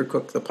I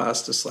undercook the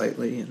pasta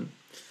slightly, and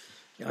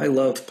I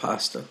love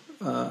pasta.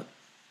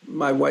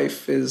 My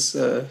wife is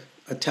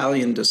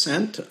Italian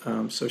descent,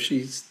 so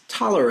she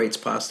tolerates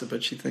pasta,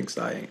 but she thinks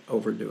I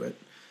overdo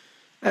it,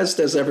 as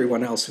does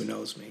everyone else who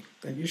knows me.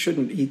 That you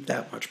shouldn't eat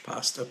that much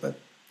pasta, but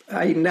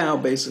I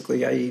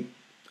eat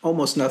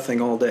almost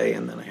nothing all day,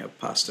 and then I have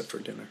pasta for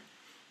dinner.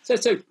 So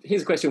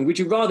here's a question. Would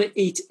you rather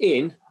eat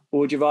in, or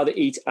would you rather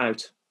eat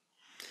out?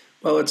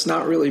 Well, it's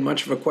not really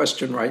much of a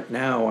question right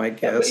now, I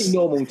guess. Yeah, in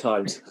normal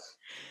times.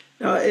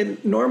 In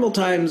normal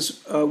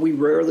times, we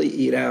rarely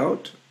eat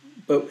out,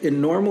 but in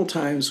normal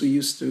times, we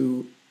used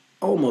to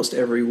almost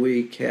every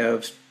week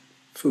have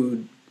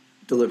food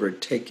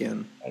delivered,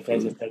 take-in.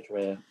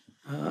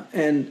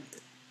 And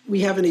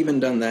we haven't even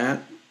done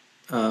that.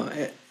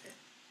 And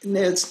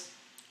it's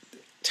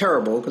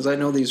terrible, because I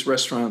know these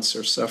restaurants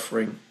are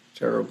suffering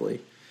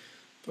terribly.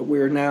 But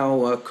we're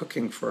now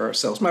cooking for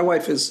ourselves. My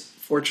wife is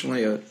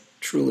fortunately a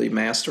truly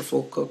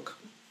masterful cook,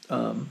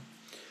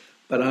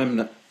 but I'm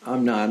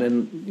not.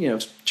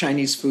 And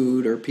Chinese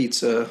food or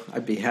pizza,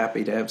 I'd be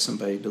happy to have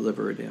somebody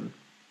deliver it in.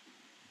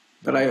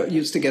 But I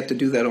used to get to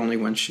do that only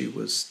when she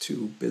was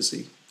too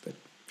busy, that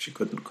she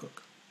couldn't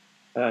cook.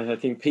 I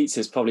think pizza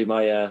is probably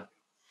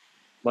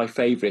my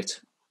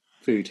favourite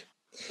food.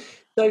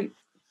 So,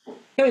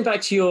 going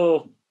back to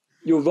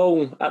your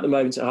role at the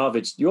moment at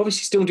Harvard, you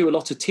obviously still do a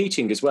lot of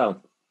teaching as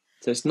well.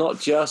 So it's not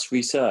just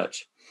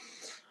research.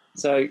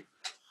 So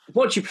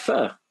what do you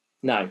prefer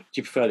now? Do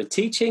you prefer the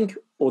teaching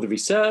or the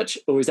research,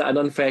 or is that an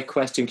unfair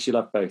question because you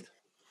love both?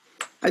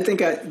 I think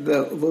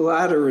the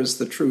latter is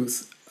the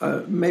truth.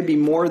 Maybe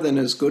more than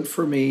is good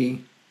for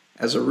me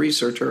as a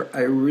researcher,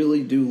 I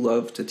really do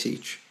love to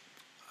teach.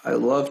 I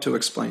love to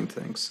explain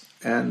things.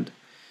 And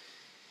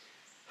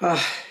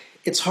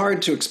it's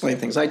hard to explain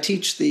things. I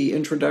teach the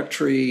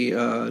introductory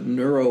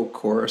neuro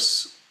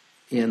course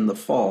in the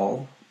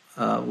fall,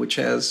 which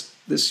has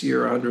this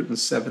year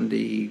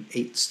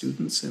 178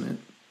 students in it.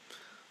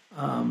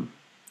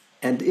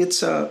 And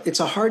it's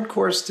a hard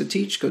course to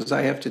teach, because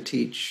I have to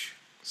teach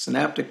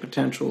synaptic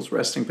potentials,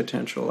 resting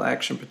potential,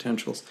 action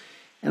potentials,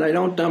 and I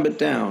don't dumb it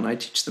down. I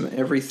teach them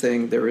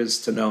everything there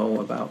is to know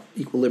about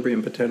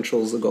equilibrium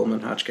potentials, the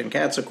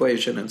Goldman-Hodgkin-Katz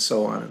equation, and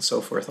so on and so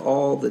forth,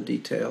 all the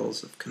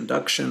details of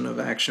conduction of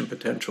action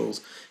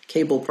potentials,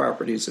 cable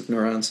properties of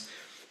neurons.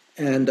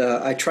 And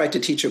I try to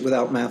teach it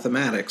without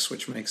mathematics,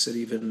 which makes it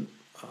even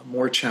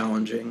more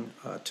challenging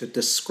to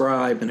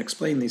describe and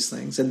explain these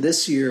things. And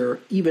this year,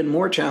 even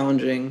more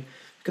challenging,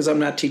 because I'm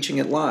not teaching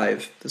it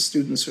live. The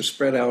students are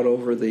spread out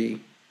over the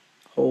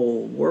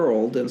whole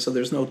world, and so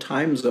there's no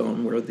time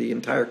zone where the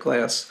entire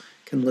class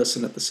can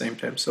listen at the same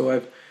time. So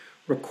I've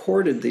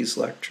recorded these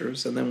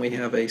lectures, and then we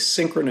have a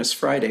synchronous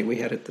Friday. We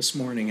had it this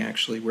morning,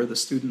 actually, where the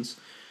students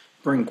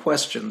bring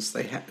questions.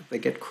 They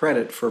get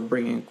credit for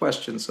bringing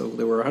questions. So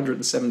there were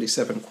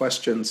 177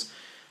 questions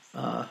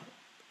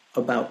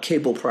about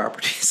cable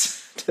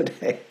properties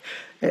today.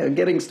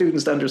 Getting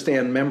students to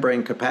understand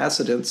membrane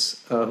capacitance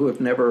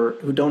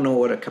who don't know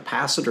what a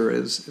capacitor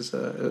is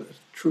a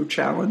true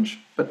challenge.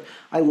 But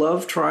I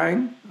love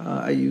trying.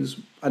 I use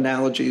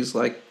analogies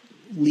like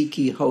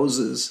leaky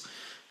hoses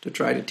to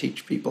try to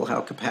teach people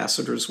how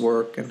capacitors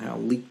work and how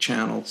leak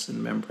channels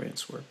in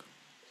membranes work.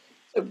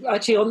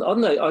 Actually,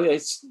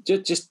 it's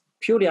just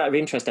purely out of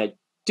interest, Ed,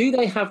 do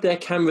they have their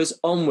cameras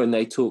on when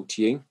they talk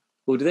to you,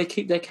 or do they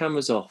keep their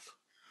cameras off?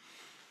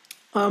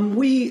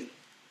 We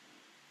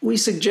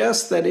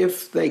suggest that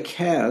if they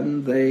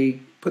can,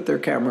 they put their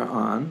camera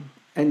on.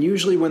 And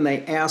usually when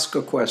they ask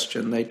a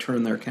question, they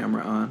turn their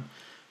camera on.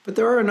 But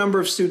there are a number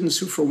of students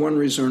who, for one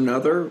reason or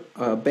another,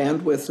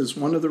 bandwidth is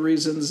one of the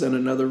reasons, and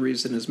another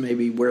reason is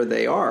maybe where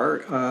they are.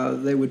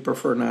 They would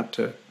prefer not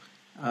to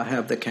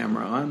have the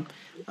camera on.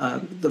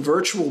 The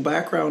virtual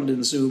background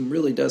in Zoom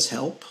really does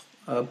help,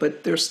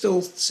 but there's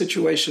still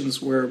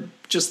situations where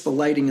just the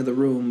lighting of the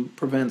room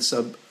prevents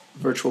a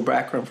virtual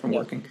background from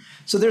working.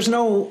 So there's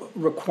no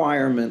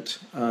requirement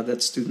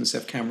that students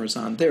have cameras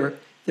on. There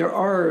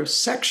are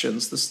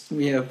sections.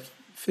 We have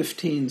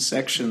 15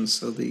 sections,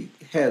 so the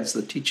heads,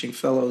 the teaching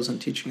fellows and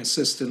teaching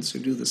assistants who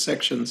do the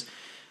sections,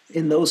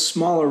 in those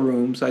smaller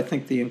rooms, I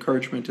think the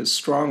encouragement is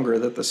stronger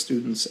that the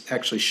students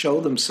actually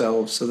show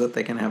themselves so that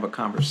they can have a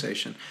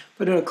conversation.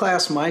 But in a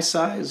class my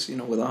size,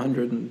 with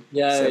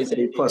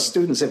 170 plus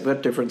students,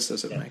 what difference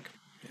does it make?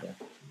 Yeah.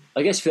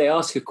 I guess if they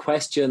ask a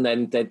question,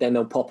 then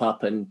they'll pop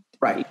up and...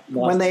 Right.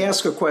 When they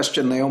ask a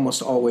question, they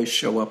almost always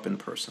show up in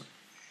person.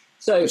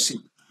 So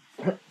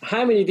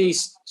how many of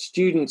these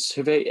students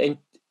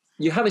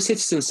you have a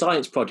citizen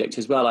science project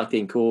as well, I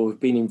think, or have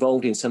been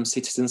involved in some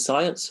citizen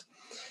science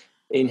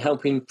in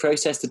helping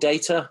process the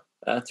data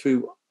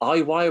through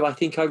iWire, I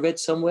think I read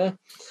somewhere.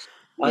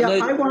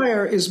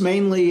 iWire is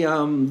mainly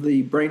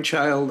the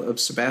brainchild of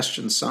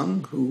Sebastian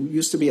Sung, who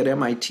used to be at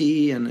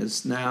MIT and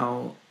is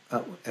now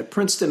at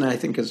Princeton, I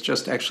think has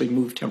just actually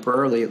moved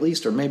temporarily, at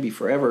least, or maybe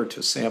forever, to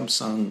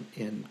Samsung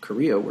in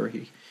Korea, where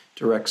he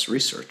directs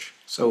research.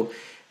 So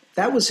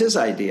that was his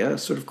idea,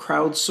 sort of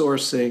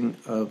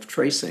crowdsourcing of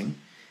tracing.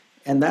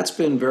 And that's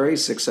been very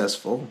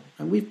successful.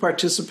 And we've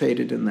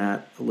participated in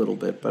that a little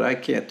bit, but I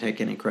can't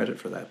take any credit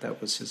for that.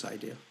 That was his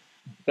idea.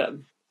 But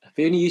have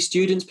any of you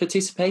students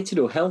participated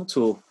or helped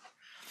or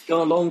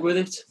gone along with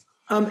it?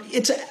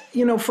 It's,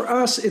 for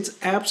us, it's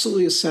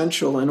absolutely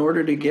essential in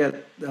order to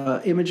get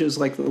images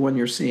like the one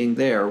you're seeing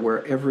there, where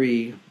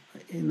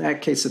in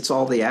that case, it's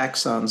all the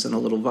axons in a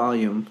little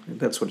volume.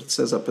 That's what it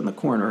says up in the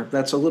corner.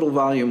 That's a little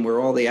volume where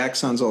all the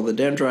axons, all the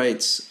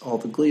dendrites, all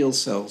the glial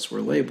cells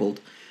were labeled.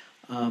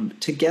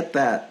 To get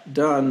that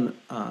done,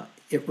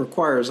 it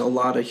requires a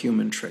lot of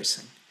human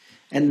tracing.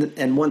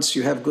 And once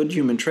you have good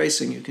human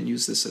tracing, you can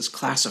use this as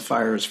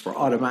classifiers for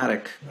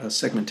automatic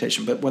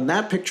segmentation. But when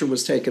that picture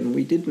was taken,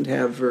 we didn't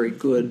have very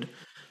good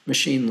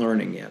machine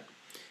learning yet.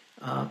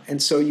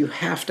 And so you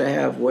have to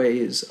have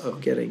ways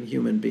of getting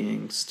human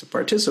beings to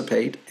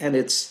participate. And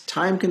it's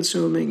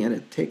time-consuming, and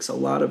it takes a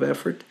lot of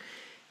effort.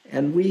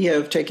 And we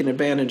have taken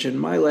advantage in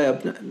my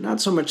lab,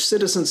 not so much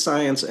citizen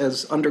science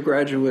as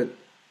undergraduate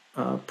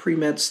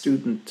pre-med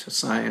student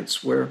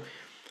science, where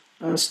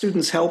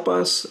students help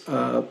us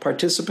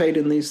participate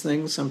in these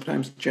things,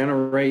 sometimes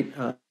generate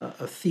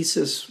a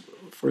thesis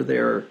for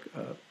their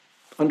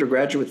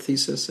undergraduate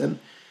thesis. And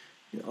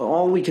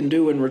all we can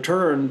do in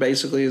return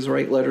basically is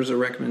write letters of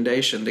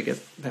recommendation to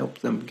help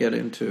them get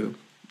into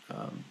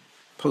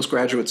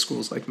postgraduate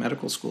schools like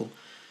medical school,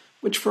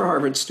 which for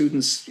Harvard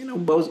students,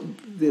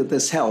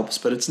 this helps,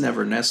 but it's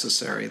never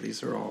necessary.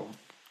 These are all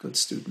good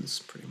students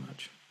pretty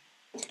much.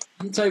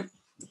 So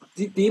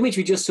the image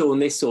we just saw on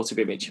this sort of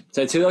image,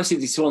 so obviously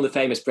this is one of the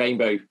famous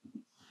Brainbow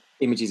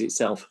images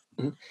itself.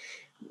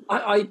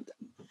 I'm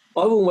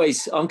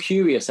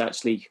curious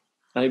actually,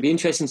 and it'd be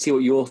interesting to see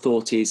what your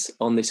thought is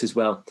on this as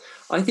well.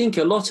 I think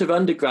a lot of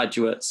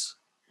undergraduates,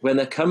 when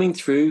they're coming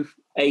through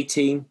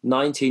 18,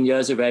 19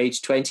 years of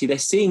age, 20, they're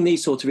seeing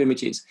these sort of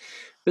images,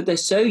 but they're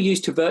so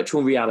used to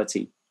virtual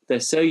reality. They're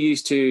so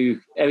used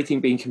to everything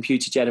being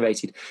computer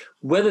generated,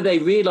 whether they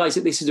realize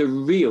that this is a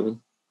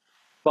real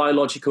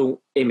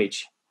biological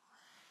image,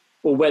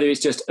 or whether it's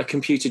just a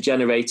computer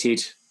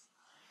generated,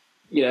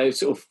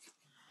 sort of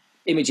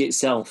image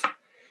itself.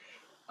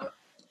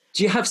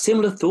 Do you have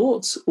similar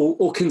thoughts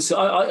or concern?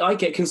 I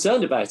get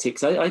concerned about it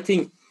because I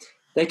think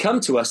they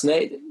come to us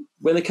and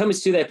when they come to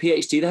do their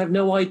PhD, they have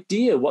no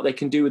idea what they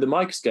can do with a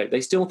microscope.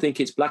 They still think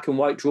it's black and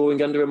white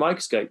drawing under a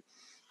microscope.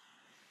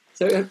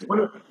 So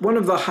one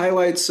of the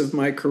highlights of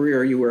my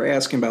career, you were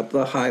asking about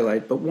the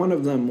highlight, but one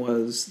of them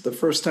was the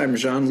first time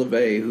Jean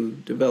Levé, who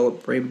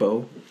developed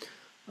Brainbow,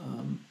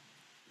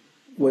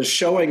 was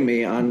showing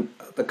me on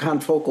the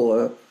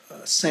confocal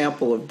a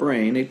sample of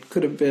brain. It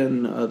could have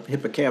been a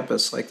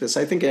hippocampus like this.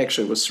 I think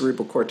actually it was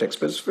cerebral cortex,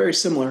 but it's very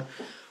similar,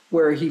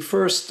 where he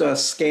first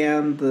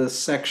scanned the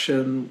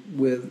section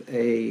with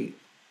a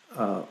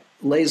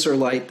laser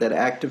light that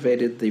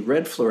activated the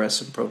red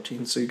fluorescent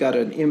protein. So you got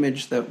an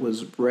image that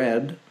was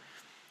red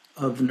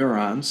of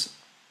neurons,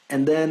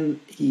 and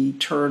then he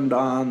turned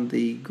on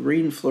the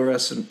green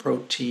fluorescent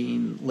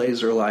protein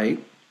laser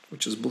light,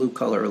 which is blue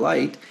color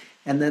light,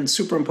 and then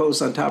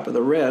superimposed on top of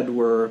the red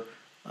were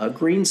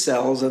green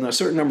cells and a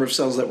certain number of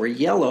cells that were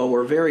yellow,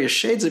 or various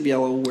shades of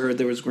yellow where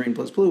there was green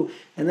plus blue.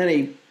 And then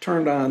he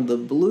turned on the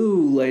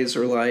blue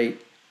laser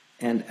light,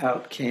 and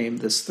out came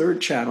this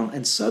third channel,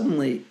 and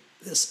suddenly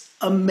this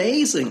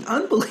amazing,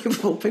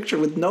 unbelievable picture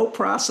with no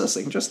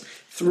processing, just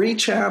 3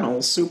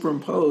 channels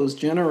superimposed,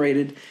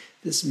 generated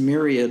this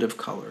myriad of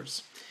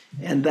colors.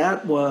 And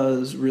that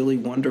was really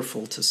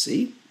wonderful to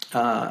see.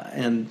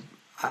 And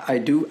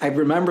I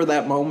remember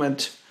that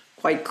moment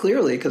quite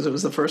clearly because it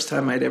was the first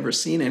time I'd ever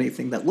seen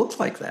anything that looked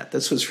like that.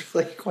 This was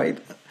really quite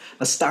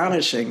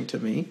astonishing to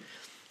me.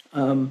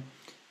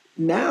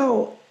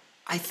 Now,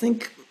 I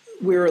think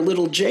we're a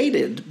little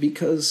jaded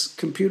because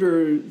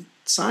computer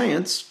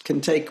science can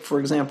take, for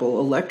example,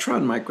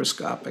 electron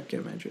microscopic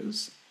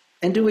images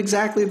and do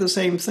exactly the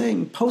same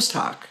thing post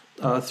hoc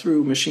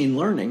through machine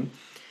learning.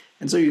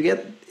 And so you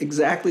get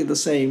exactly the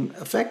same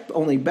effect,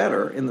 only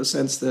better, in the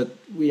sense that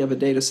we have a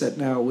data set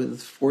now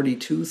with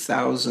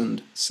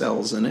 42,000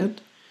 cells in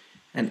it,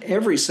 and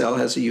every cell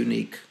has a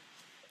unique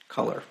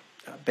color,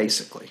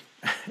 basically.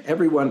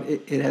 Everyone,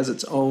 it has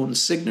its own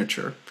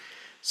signature.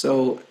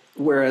 So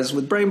whereas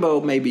with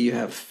Brainbow, maybe you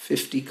have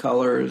 50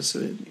 colors,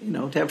 to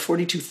have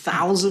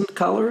 42,000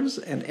 colors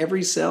and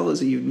every cell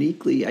is a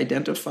uniquely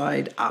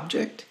identified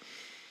object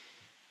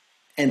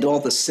and all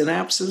the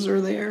synapses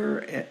are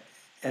there,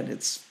 and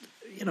it's,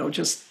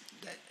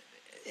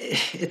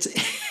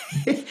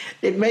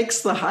 it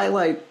makes the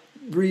highlight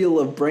reel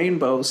of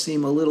Brainbow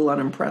seem a little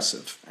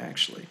unimpressive,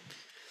 actually,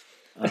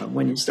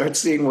 when you start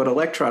seeing what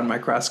electron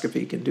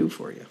microscopy can do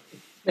for you.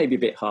 Maybe a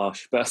bit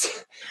harsh,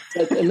 but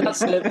and that's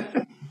so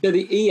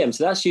the EM.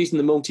 So that's using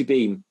the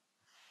multi-beam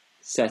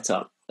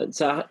setup. And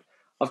so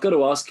I've got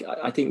to ask.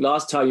 I think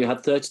last time you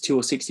had 32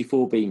 or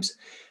 64 beams.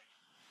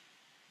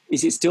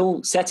 Is it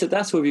still set at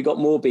that, or have you got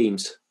more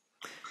beams?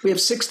 We have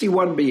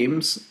 61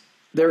 beams.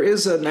 There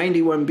is a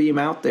 91 beam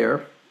out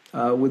there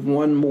with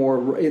one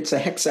more. It's a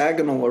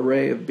hexagonal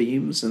array of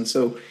beams, and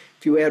so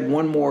if you add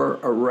one more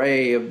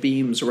array of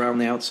beams around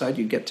the outside,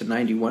 you get to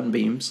 91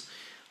 beams.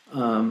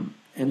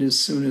 And as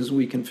soon as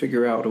we can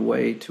figure out a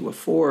way to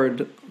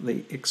afford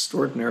the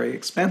extraordinary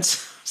expense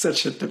of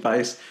such a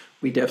device,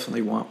 we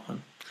definitely want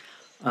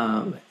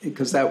one,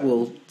 because that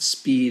will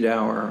speed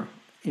our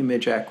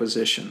image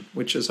acquisition,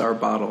 which is our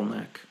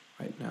bottleneck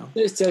right now.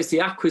 So it's the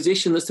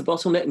acquisition that's the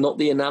bottleneck, not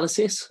the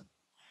analysis?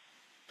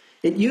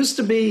 It used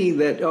to be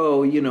that,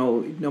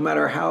 no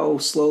matter how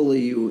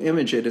slowly you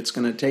image it, it's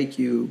going to take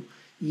you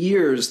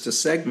years to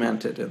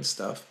segment it and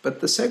stuff. But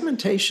the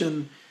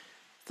segmentation,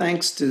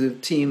 thanks to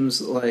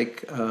teams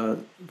like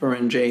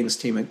Varun Jain's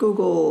team at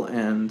Google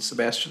and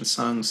Sebastian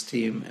Sung's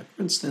team at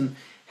Princeton,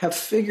 have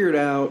figured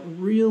out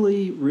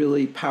really,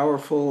 really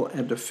powerful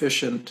and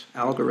efficient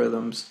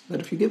algorithms that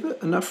if you give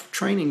it enough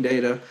training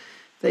data,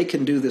 they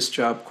can do this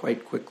job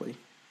quite quickly.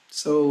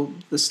 So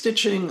the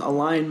stitching,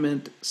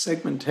 alignment,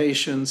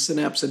 segmentation,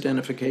 synapse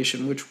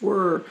identification, which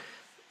were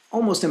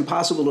almost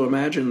impossible to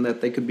imagine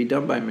that they could be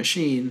done by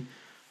machine,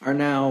 are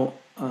now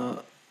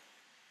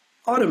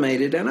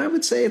automated. And I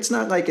would say it's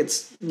not like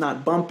it's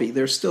not bumpy.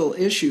 There's still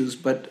issues,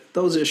 but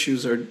those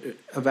issues are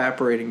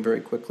evaporating very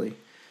quickly.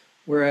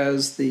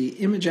 Whereas the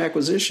image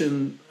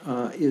acquisition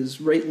is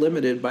rate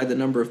limited by the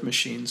number of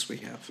machines we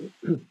have.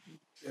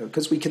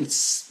 Because we can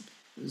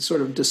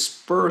sort of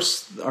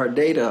disperse our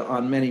data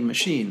on many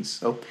machines.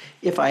 So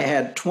if I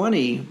had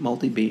 20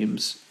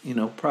 multi-beams,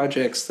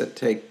 projects that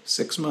take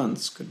 6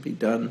 months could be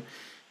done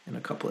in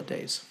a couple of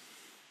days.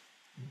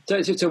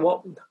 So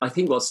what I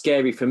think what's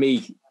scary for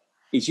me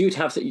is you'd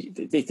have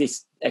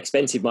this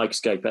expensive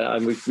microscope,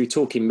 and we're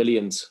talking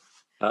millions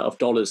of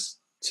dollars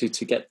to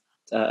get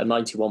a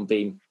 91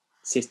 beam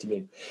system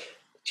in.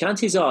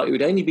 Chances are it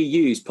would only be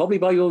used probably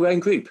by your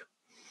own group,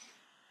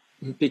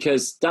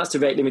 because that's the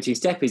rate limiting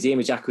step, is the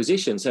image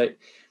acquisition. So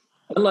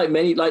unlike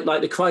many, like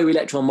the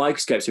cryo-electron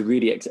microscopes are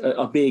really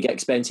are big,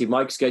 expensive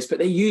microscopes, but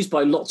they're used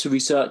by lots of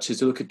researchers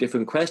to look at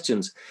different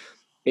questions.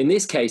 In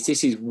this case,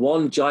 this is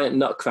one giant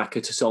nutcracker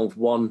to solve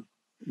one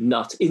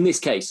nut. In this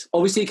case,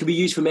 obviously it can be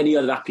used for many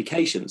other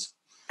applications.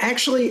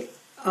 Actually,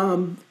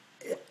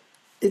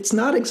 it's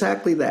not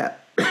exactly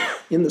that,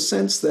 in the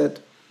sense that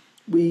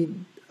we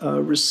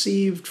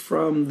received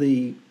from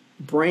the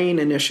BRAIN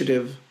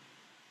initiative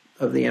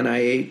of the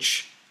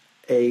NIH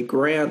a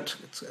grant,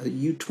 it's a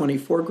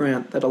U24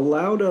 grant, that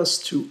allowed us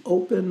to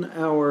open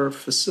our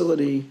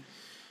facility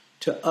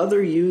to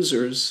other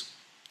users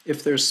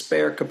if there's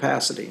spare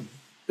capacity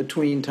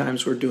between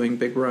times we're doing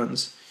big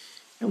runs.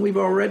 And we've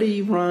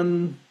already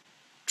run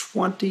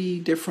 20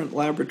 different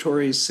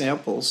laboratories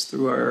samples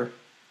through our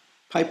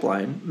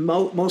pipeline.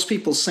 Most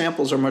people's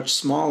samples are much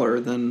smaller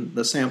than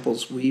the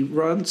samples we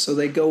run, so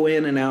they go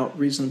in and out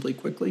reasonably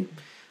quickly.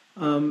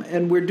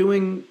 And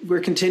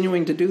we're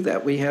continuing to do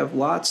that. We have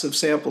lots of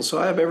samples. So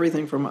I have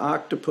everything from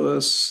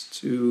octopus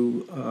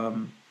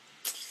to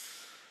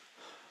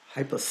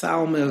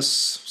hypothalamus,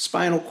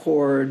 spinal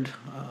cord,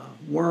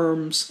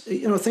 worms,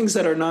 things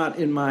that are not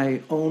in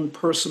my own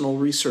personal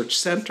research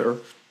center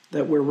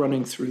that we're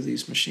running through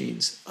these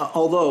machines.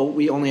 Although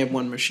we only have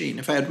one machine.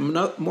 If I had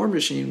more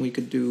machine, we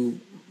could do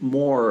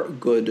more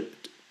good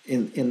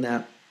in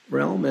that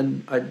realm.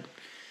 And I'd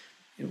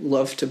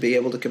love to be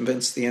able to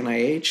convince the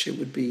NIH it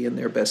would be in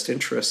their best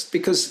interest.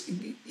 Because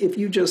if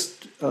you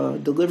just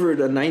delivered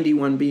a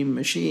 91 beam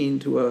machine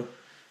to a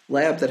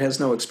lab that has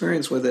no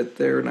experience with it,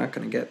 they're not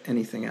going to get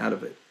anything out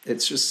of it.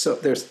 It's just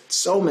there's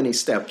so many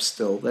steps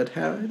still that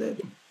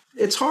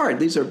it's hard.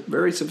 These are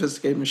very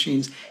sophisticated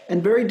machines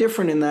and very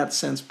different in that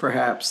sense,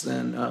 perhaps,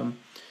 than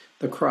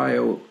the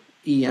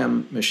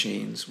cryo-EM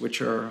machines,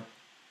 which are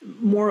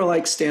more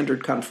like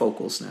standard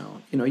confocals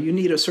now. You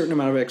need a certain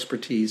amount of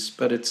expertise,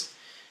 but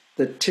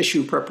the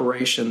tissue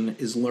preparation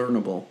is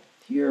learnable.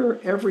 Here,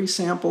 every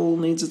sample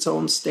needs its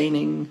own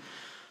staining.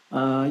 You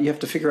have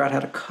to figure out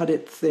how to cut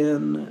it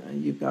thin.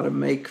 You've got to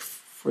make,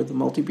 for the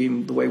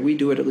multi-beam, the way we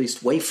do it, at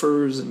least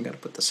wafers, and you've got to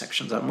put the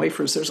sections on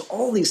wafers. There's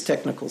all these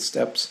technical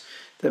steps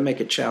that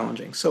make it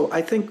challenging. So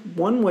I think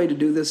one way to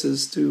do this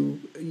is to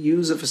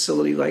use a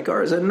facility like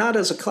ours, and not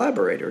as a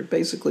collaborator.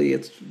 Basically,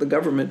 the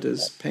government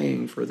is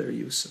paying for their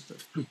use of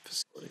the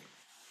facility.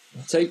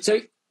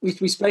 So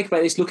we spoke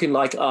about this looking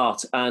like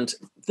art, and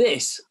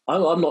this,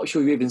 I'm not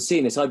sure you've even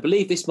seen this. I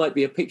believe this might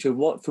be a picture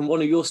of from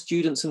one of your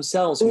students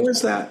themselves. Who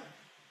is that?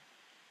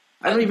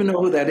 I don't even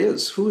know who that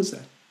is. Who is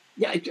that?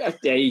 Yeah,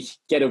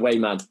 get away,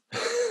 man.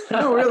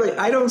 No, really,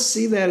 I don't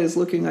see that as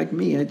looking like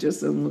me. It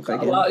just doesn't look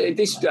like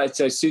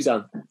so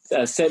Suzanne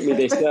sent me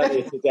this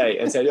earlier today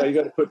and said, you've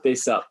got to put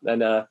this up.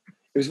 And it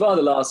was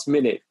rather last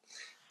minute.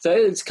 So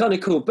it's kind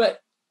of cool.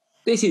 But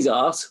this is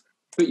art,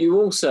 but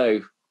you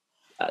also...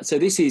 so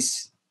this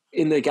is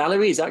in the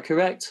gallery, is that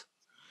correct?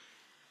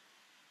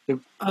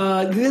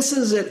 This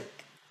is at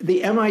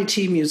the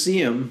MIT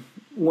Museum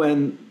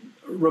when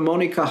Ramon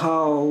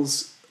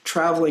Cajal's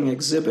traveling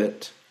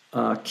exhibit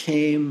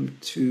came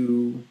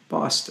to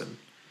Boston.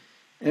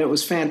 And it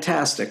was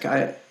fantastic.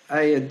 I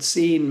had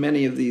seen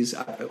many of these,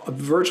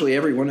 virtually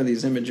every one of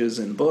these images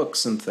in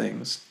books and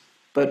things.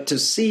 But to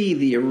see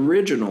the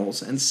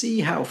originals and see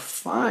how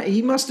fine,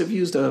 he must have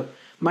used a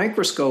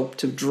microscope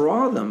to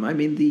draw them. I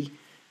mean, the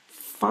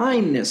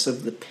fineness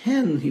of the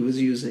pen he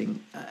was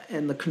using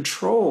and the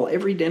control,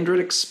 every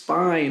dendritic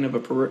spine of a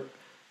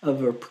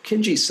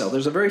Purkinje cell.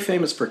 There's a very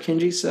famous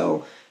Purkinje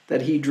cell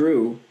that he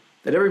drew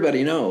that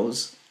everybody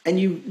knows. And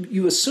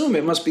you assume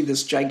it must be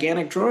this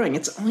gigantic drawing.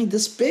 It's only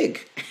this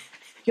big.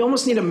 You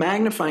almost need a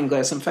magnifying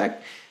glass. In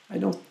fact, I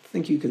don't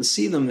think you can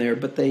see them there,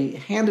 but they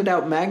handed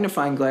out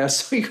magnifying glass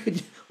so you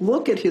could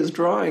look at his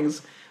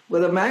drawings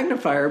with a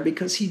magnifier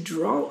because he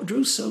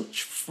drew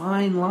such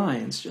fine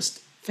lines. Just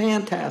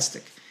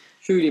fantastic.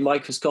 Truly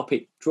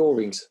microscopic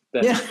drawings.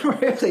 Yeah,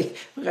 really.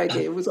 Like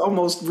it was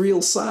almost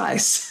real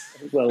size.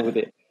 Well with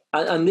it.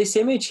 And this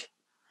image?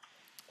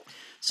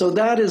 So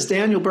that is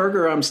Daniel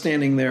Berger I'm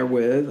standing there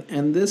with,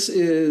 and this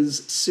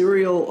is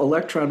serial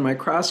electron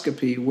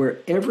microscopy where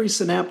every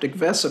synaptic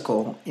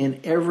vesicle in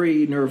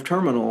every nerve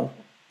terminal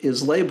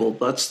is labeled.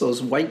 That's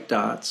those white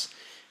dots.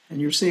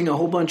 And you're seeing a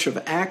whole bunch of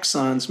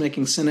axons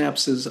making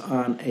synapses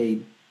on a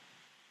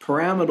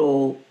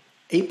pyramidal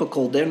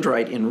apical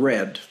dendrite in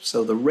red.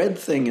 So the red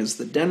thing is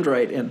the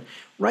dendrite, and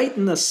right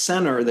in the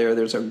center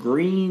there's a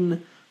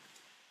green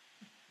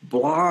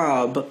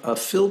blob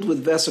filled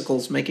with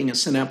vesicles making a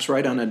synapse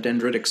right on a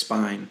dendritic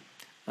spine.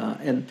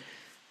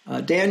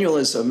 Daniel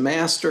is a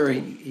master.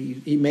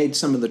 He made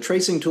some of the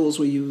tracing tools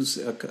we use,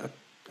 a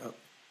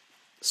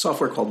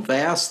software called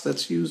VAST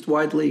that's used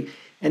widely,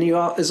 and he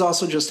is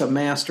also just a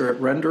master at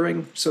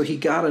rendering. So he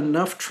got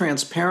enough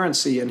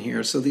transparency in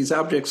here so these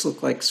objects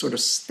look like sort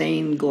of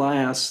stained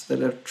glass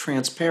that are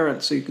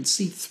transparent so you could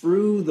see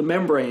through the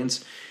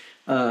membranes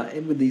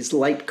with these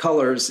light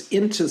colors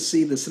to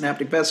see the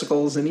synaptic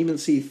vesicles and even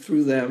see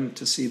through them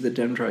to see the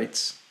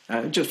dendrites.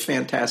 Just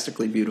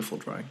fantastically beautiful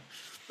drawing.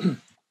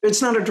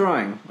 It's not a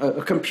drawing,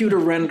 a computer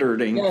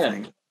rendering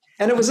thing.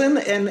 And it was and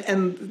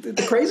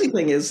the crazy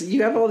thing is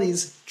you have all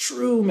these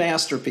true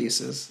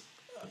masterpieces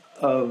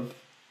of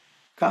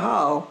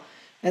Cajal,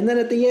 and then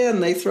at the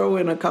end they throw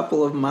in a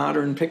couple of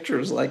modern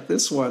pictures like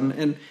this one.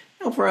 And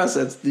for us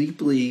that's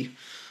deeply,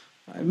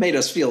 it made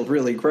us feel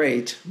really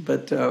great,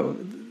 but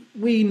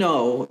we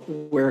know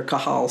where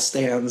Cajal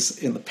stands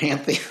in the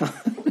pantheon,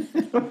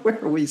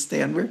 where we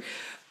stand.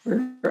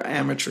 We're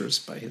amateurs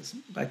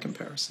by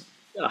comparison.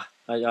 Yeah,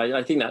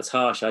 I think that's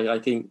harsh. I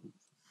think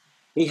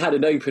he had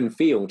an open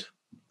field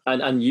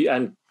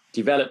and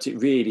developed it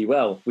really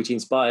well, which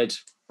inspired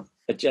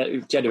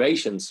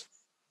generations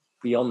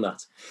beyond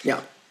that. Yeah.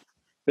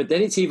 But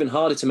then it's even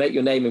harder to make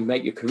your name and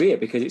make your career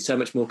because it's so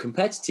much more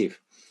competitive.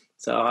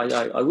 So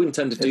I wouldn't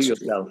underdo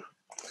yourself.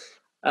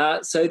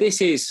 So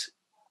is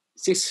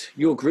this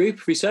your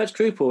group, research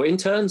group, or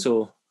interns,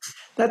 or?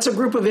 That's a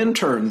group of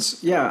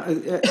interns, yeah.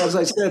 As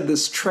I said,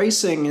 this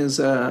tracing is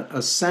an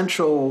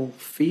essential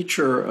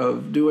feature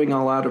of doing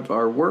a lot of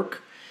our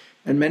work,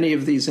 and many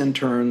of these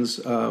interns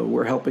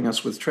were helping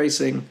us with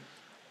tracing.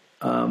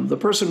 The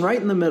person right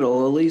in the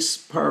middle, Elise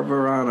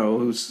Parvarano,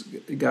 who's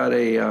got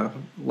a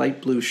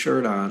light blue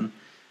shirt on,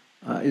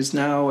 is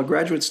now a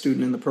graduate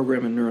student in the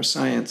program in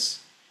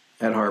neuroscience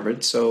at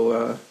Harvard.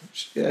 So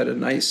she had a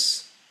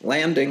nice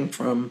landing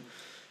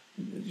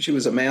she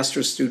was a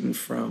master's student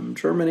from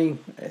Germany,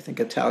 I think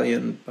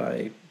Italian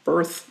by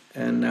birth,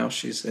 and now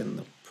she's in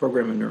the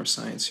program in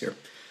neuroscience here.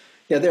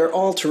 Yeah, they're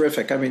all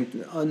terrific. I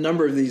mean, a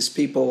number of these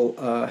people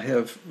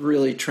have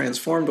really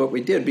transformed what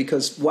we did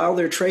because while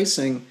they're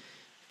tracing,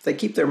 they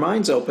keep their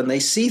minds open. They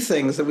see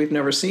things that we've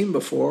never seen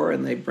before,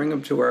 and they bring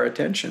them to our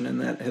attention,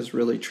 and that has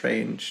really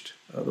changed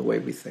the way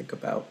we think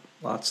about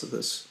lots of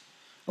this,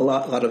 a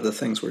lot of the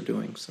things we're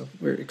doing. So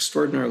we're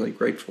extraordinarily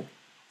grateful.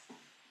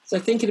 So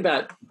thinking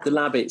about the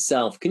lab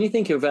itself, can you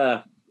think of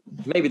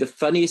maybe the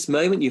funniest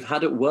moment you've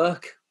had at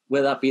work,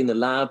 whether that be in the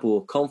lab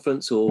or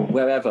conference or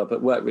wherever,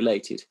 but work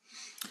related?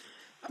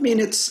 I mean,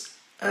 it's,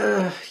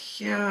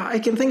 I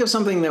can think of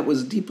something that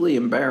was deeply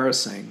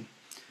embarrassing,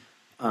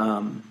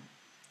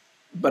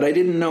 but I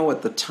didn't know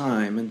at the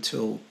time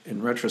until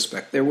in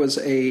retrospect. There was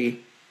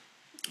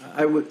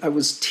I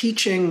was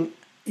teaching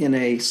in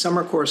a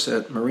summer course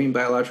at Marine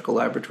Biological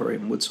Laboratory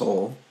in Woods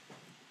Hole,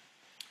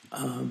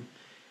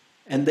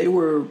 and they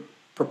were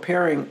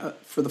preparing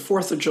for the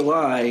 4th of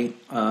July.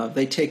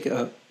 They take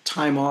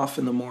time off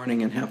in the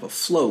morning and have a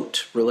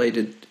float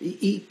related.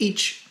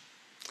 Each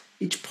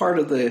part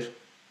of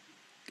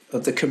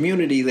the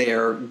community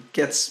there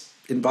gets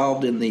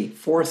involved in the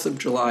 4th of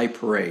July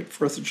parade.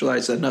 4th of July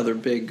is another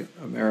big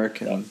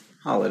American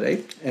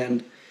holiday.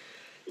 And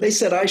they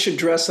said I should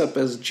dress up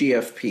as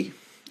GFP.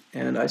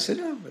 And I said,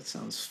 oh, that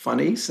sounds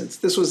funny, since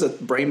this was at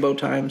Brainbow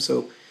time.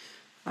 So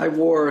I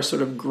wore a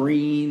sort of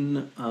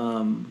green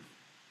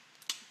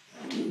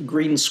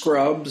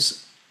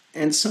scrubs,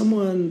 and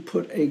someone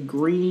put a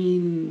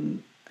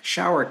green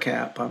shower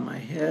cap on my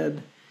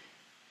head.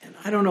 And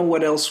I don't know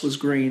what else was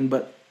green,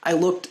 but I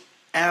looked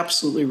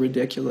absolutely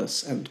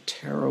ridiculous and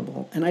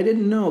terrible. And I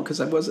didn't know,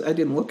 because I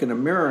didn't look in a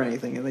mirror or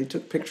anything, and they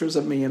took pictures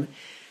of me. And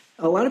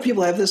a lot of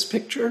people have this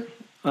picture.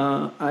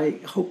 I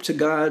hope to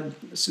God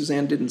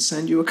Suzanne didn't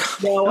send you a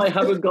copy. No, I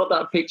haven't got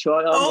that picture.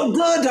 Oh,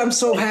 good. I'm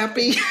so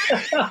happy.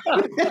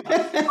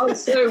 I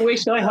so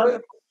wish I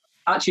had.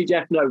 Actually,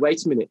 Jeff, no,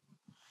 wait a minute.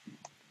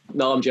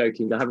 No, I'm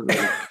joking. I haven't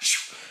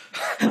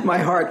really. My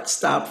heart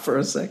stopped for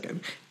a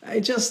second. I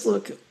just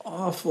look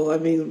awful. I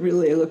mean,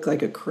 really, I look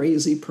like a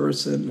crazy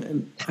person.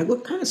 And I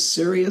look kind of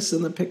serious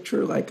in the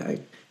picture, like I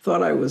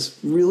thought I was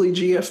really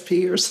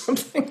GFP or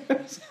something.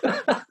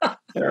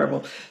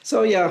 Terrible.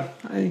 So, yeah,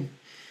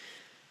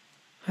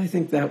 I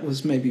think that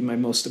was maybe my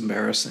most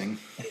embarrassing.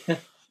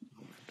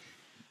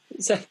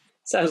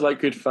 Sounds like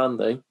good fun,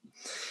 though.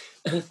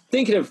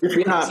 Thinking of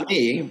not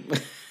me.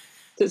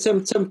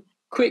 some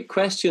quick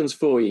questions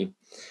for you.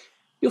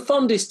 Your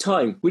fondest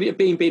time, would it have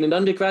been being an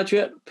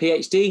undergraduate,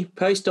 PhD,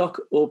 postdoc,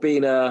 or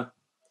being a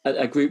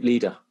group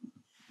leader?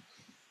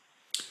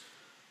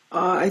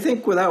 I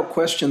think without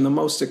question the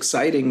most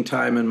exciting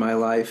time in my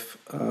life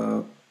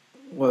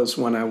was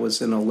when I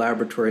was in a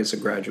laboratory as a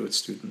graduate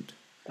student.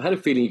 I had a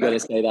feeling you were going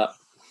to say that.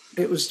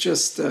 It was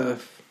just,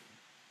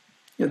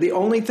 the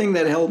only thing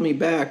that held me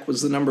back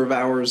was the number of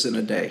hours in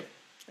a day.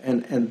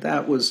 And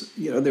that was,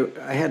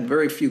 I had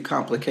very few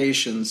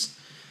complications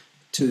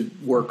to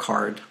work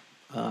hard.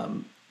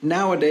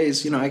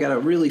 Nowadays, I got to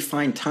really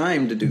find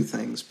time to do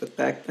things. But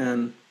back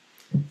then,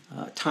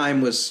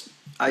 time was,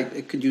 I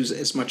could use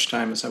as much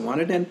time as I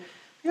wanted. And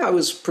I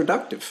was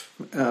productive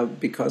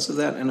because of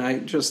that. And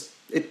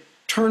it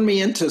turned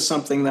me into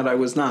something that I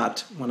was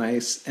not when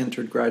I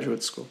entered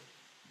graduate school.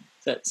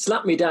 So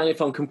slap me down if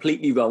I'm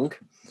completely wrong.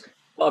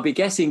 I'll be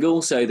guessing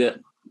also that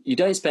you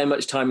don't spend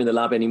much time in the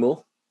lab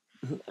anymore.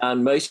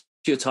 And most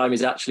of your time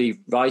is actually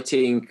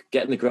writing,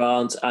 getting the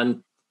grants,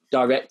 and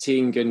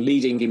directing and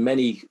leading in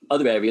many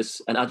other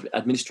areas and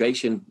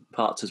administration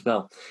parts as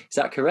well. Is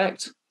that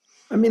correct?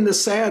 I mean, the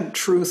sad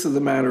truth of the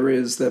matter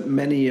is that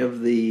many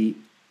of the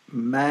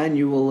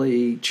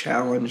manually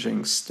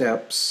challenging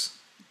steps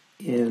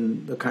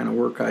in the kind of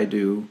work I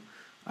don't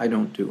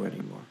do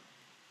anymore.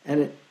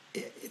 And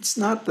it's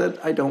not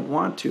that I don't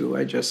want to,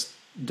 I just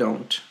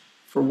don't,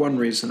 for one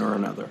reason or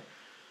another.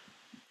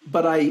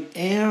 But I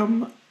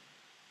am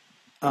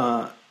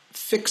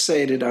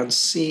fixated on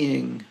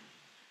seeing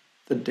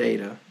the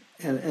data.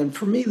 And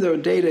for me, the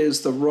data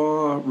is the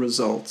raw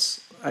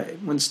results.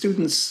 When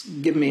students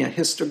give me a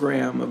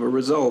histogram of a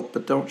result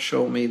but don't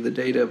show me the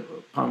data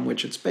upon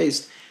which it's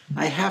based,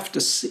 I have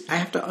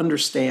to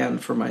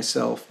understand for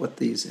myself what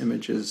these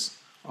images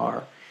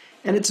are.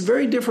 And it's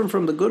very different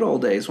from the good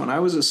old days. When I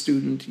was a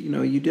student,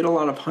 you did a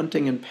lot of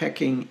hunting and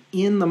pecking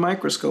in the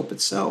microscope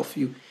itself.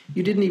 You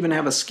didn't even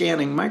have a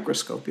scanning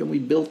microscope. We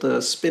built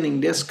a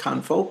spinning disc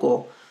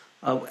confocal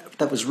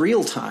that was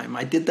real time.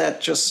 I did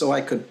that just so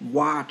I could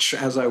watch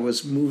as I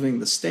was moving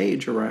the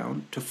stage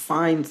around to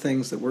find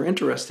things that were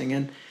interesting.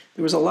 And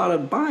there was a lot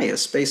of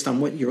bias based on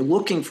what you're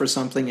looking for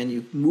something and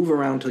you move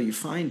around till you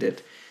find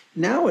it.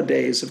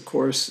 Nowadays, of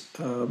course,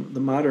 the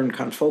modern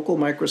confocal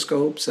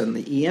microscopes and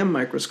the EM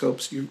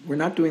microscopes, we're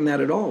not doing that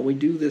at all. We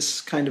do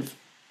this kind of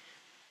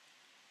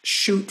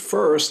shoot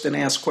first and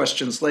ask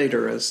questions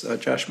later, as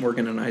Josh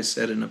Morgan and I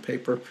said in a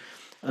paper,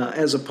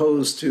 as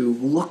opposed to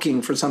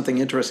looking for something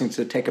interesting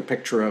to take a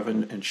picture of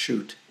and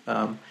shoot.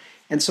 And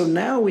so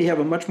now we have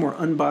a much more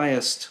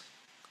unbiased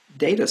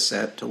data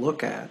set to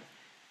look at,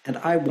 and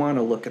I want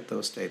to look at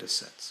those data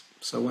sets.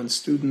 So when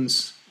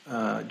students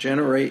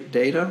generate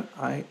data,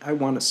 I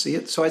want to see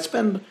it. So I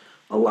spend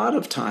a lot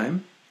of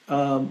time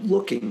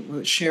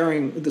looking,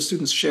 sharing. The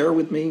students share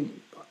with me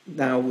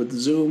now with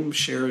Zoom,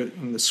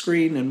 sharing the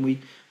screen, and we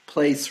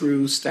play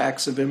through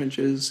stacks of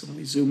images, and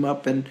we zoom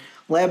up. And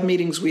lab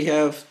meetings we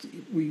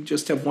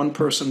just have one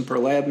person per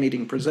lab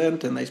meeting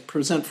present, and they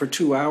present for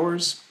 2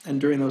 hours.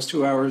 And during those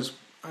 2 hours,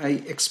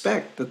 I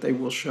expect that they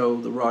will show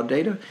the raw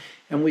data,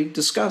 and we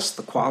discuss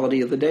the quality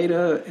of the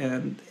data.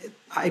 And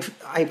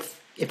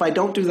if I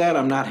don't do that,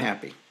 I'm not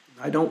happy.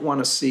 I don't want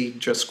to see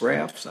just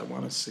graphs. I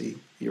want to see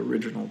the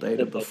original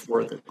data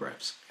before the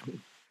graphs.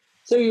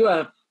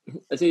 So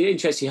it's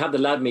interesting. You have the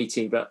lab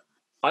meeting, but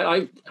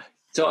I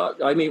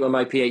meet with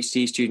my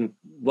PhD student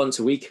once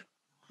a week.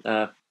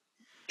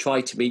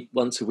 Try to meet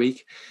once a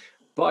week,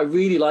 but I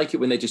really like it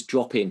when they just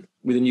drop in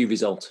with a new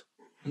result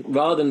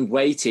rather than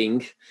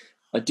waiting.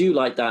 I do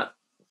like that.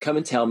 Come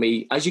and tell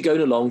me as you're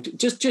going along.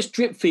 Just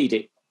drip feed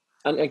it.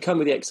 and come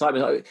with the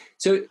excitement.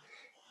 So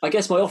I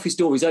guess my office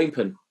door is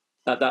open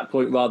at that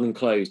point rather than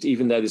closed,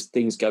 even though there's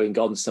things going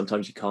on.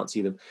 Sometimes you can't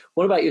see them.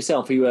 What about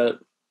yourself? Are you an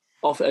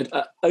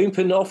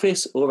open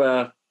office or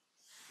a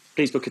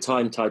please book a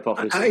time type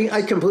office?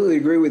 I completely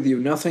agree with you.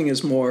 Nothing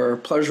is more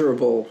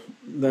pleasurable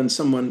than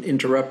someone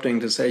interrupting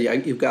to say,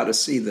 you've got to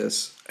see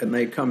this, and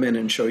they come in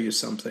and show you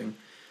something.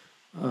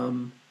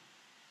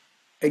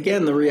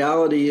 Again, the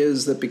reality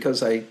is that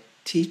because I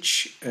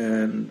teach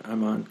and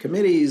I'm on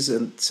committees,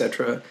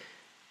 etc.,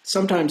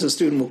 sometimes a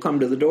student will come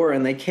to the door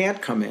and they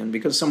can't come in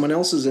because someone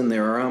else is in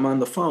there or I'm on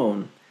the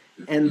phone.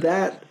 And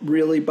that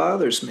really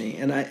bothers me.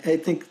 And I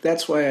think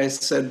that's why I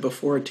said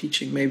before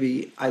teaching,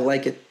 maybe I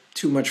like it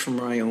too much for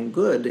my own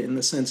good, in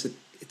the sense that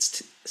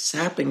it's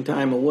sapping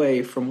time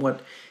away from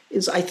what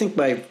is, I think,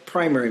 my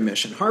primary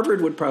mission.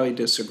 Harvard would probably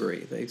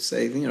disagree. They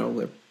say,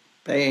 they're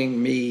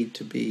paying me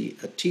to be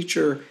a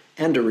teacher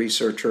and a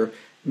researcher,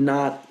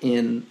 not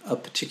in a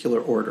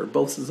particular order.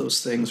 Both of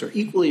those things are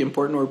equally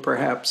important, or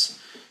perhaps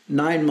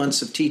 9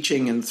 months of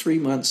teaching and 3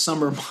 months,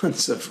 summer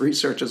months of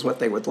research is what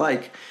they would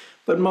like.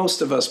 But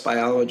most of us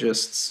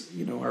biologists,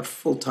 are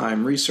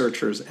full-time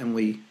researchers, and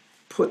we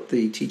put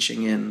the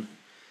teaching in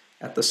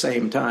at the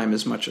same time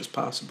as much as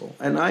possible.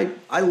 And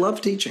I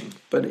love teaching,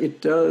 but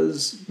it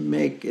does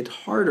make it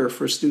harder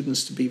for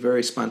students to be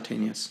very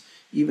spontaneous,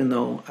 even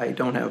though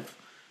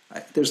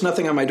there's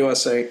nothing on my door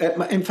saying,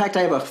 in fact,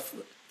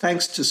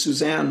 thanks to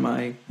Suzanne,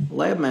 my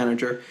lab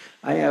manager,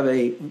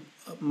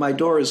 my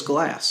door is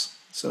glass.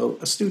 So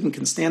a student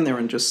can stand there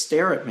and just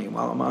stare at me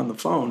while I'm on the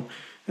phone.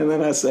 And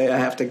then I say I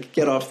have to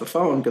get off the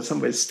phone because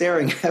somebody's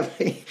staring at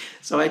me.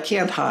 So I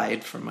can't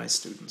hide from my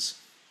students.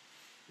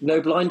 No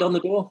blind on the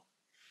door?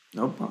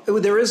 No,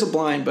 there is a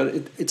blind, but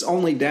it's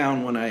only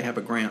down when I have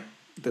a grant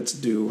that's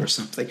due or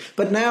something.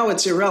 But now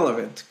it's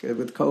irrelevant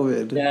with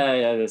COVID. Yeah,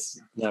 it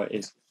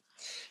is.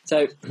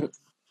 So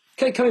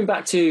coming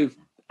back to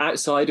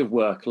outside of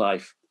work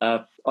life,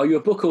 are you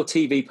a book or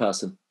TV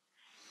person?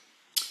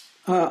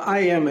 I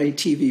am a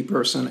TV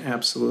person,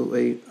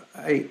 absolutely.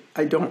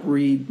 I don't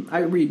read. I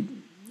read,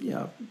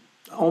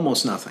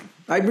 almost nothing.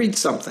 I read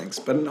some things,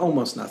 but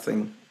almost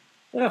nothing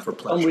for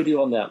pleasure. I'm with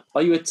you on that.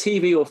 Are you a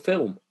TV or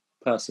film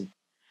person?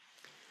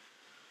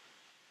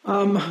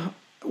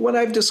 What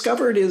I've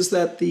discovered is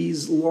that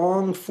these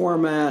long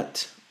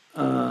format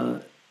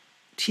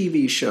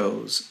TV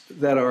shows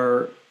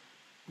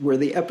where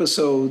the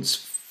episodes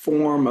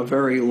form a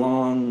very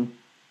long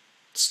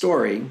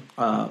story.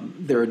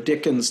 There are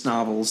Dickens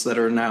novels that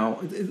are now...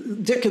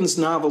 Dickens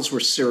novels were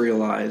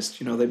serialized.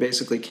 They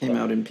basically came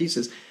out in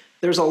pieces.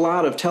 There's a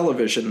lot of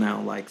television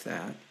now like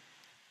that,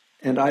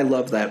 and I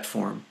love that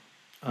form.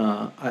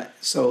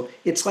 So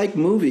it's like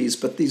movies,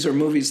 but these are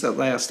movies that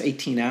last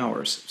 18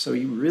 hours. So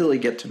you really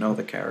get to know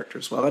the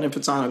characters well. And if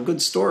it's on a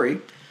good story,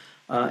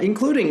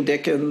 including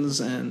Dickens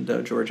and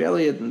George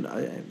Eliot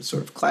and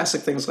sort of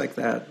classic things like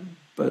that,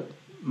 but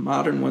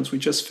modern ones, we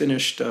just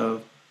finished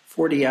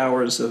 40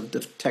 hours of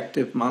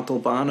Detective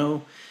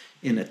Montalbano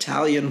in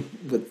Italian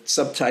with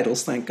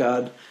subtitles, thank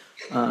God,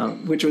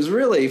 which was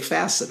really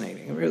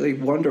fascinating, really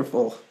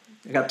wonderful.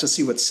 I got to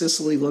see what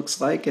Sicily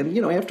looks like. And,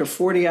 after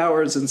 40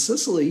 hours in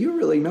Sicily, you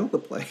really know the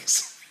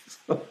place.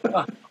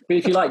 But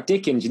if you like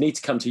Dickens, you need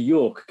to come to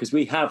York, because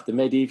we have the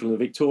medieval and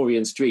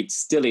Victorian streets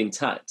still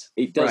intact.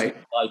 It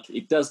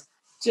does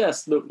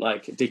just look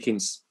like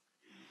Dickens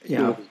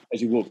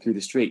as you walk through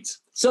the streets.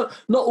 So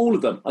not all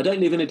of them. I don't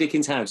live in a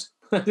Dickens house.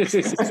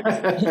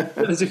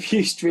 There's a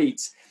few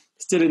streets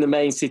still in the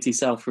main city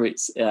self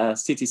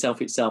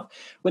itself.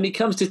 When it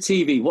comes to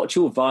TV, what's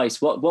your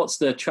vice? What's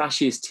the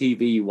trashiest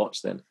TV you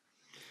watch then?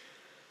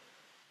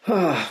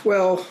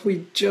 Well,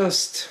 we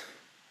just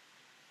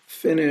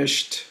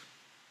finished,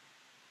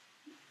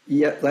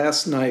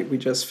 last night we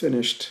just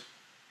finished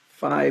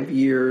 5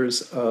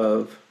 years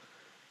of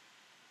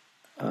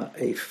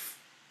a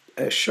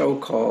show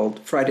called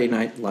Friday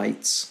Night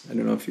Lights. I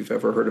don't know if you've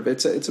ever heard of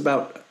it. It's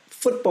about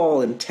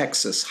football in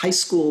Texas, high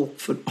school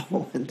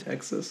football in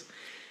Texas.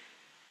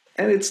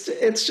 And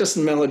it's just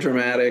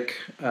melodramatic.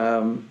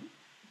 But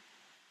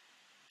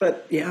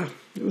yeah,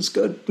 it was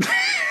good.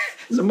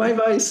 So my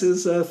vice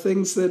is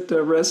things that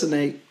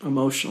resonate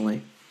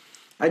emotionally.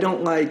 I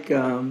don't like,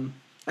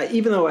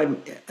 even though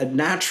I'm a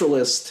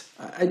naturalist,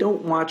 I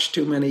don't watch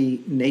too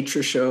many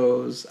nature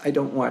shows. I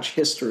don't watch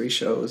history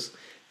shows.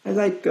 I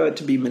like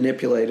to be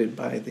manipulated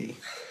by the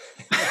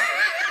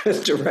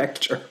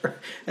director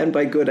and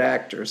by good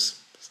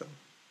actors.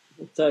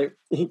 So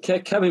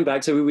coming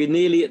back, so we're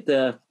nearly at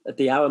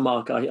the hour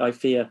mark, I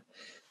fear.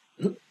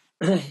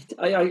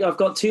 I've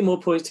got 2 more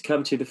points to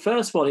come to. The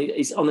first one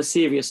is on a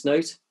serious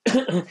note.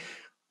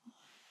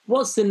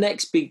 What's the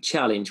next big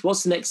challenge?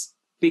 What's the next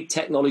big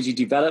technology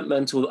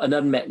development or an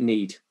unmet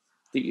need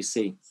that you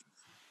see?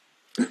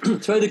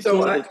 Throw the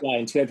gauntlet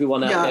down to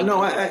everyone out there.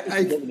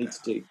 What we need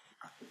to do.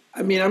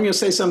 I mean, I'm going to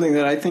say something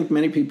that I think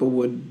many people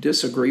would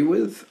disagree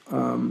with,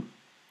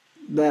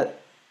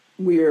 that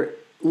we're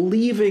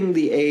leaving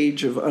the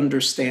age of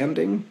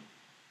understanding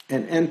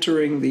and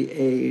entering the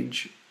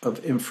age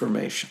of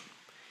information.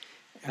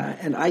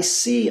 And I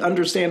see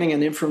understanding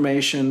and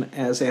information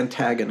as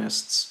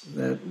antagonists.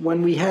 That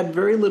when we had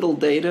very little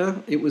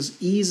data, it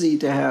was easy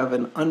to have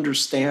an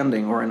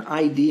understanding or an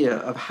idea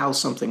of how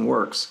something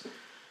works.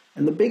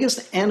 And the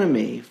biggest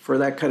enemy for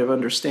that kind of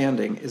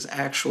understanding is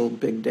actual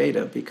big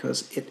data,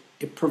 because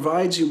it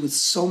provides you with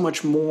so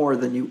much more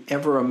than you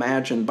ever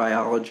imagined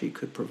biology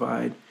could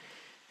provide.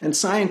 And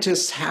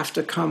scientists have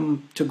to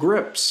come to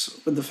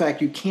grips with the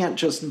fact you can't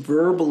just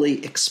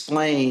verbally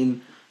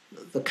explain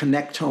the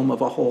connectome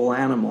of a whole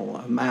animal,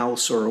 a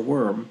mouse or a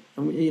worm.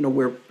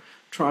 We're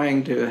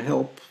trying to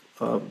help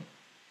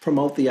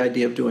promote the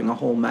idea of doing a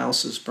whole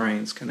mouse's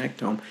brain's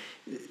connectome.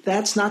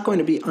 That's not going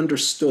to be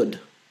understood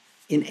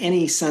in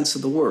any sense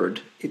of the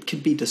word. It can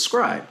be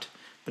described,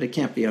 but it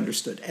can't be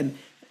understood. And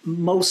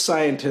most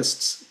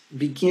scientists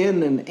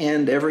begin and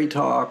end every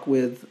talk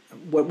with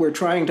what we're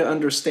trying to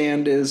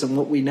understand is, and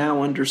what we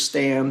now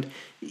understand.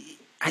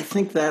 I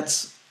think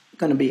that's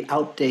going to be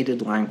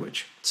outdated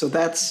language. So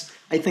that's,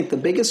 I think, the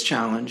biggest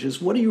challenge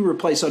is, what do you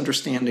replace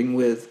understanding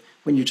with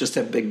when you just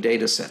have big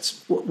data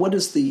sets? What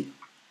is the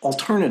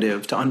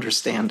alternative to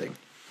understanding?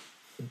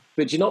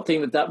 But do you not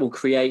think that that will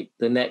create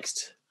the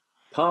next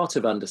part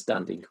of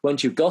understanding?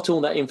 Once you've got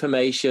all that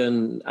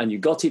information and you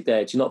got it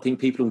there, do you not think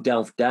people will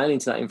delve down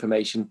into that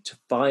information to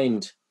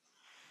find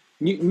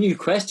new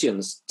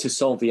questions to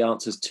solve the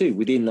answers to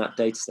within that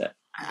data set?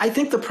 I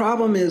think the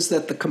problem is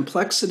that the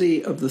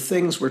complexity of the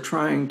things we're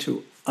trying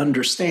to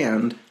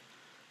understand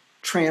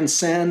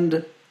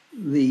transcend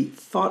the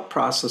thought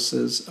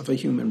processes of a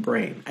human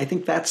brain. I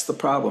think that's the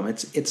problem.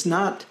 It's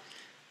not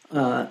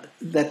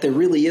that there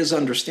really is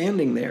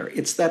understanding there.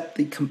 It's that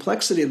the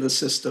complexity of the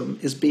system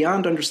is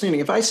beyond understanding.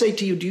 If I say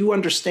to you, do you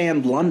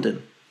understand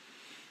London?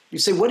 You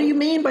say, what do you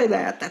mean by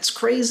that? That's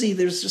crazy.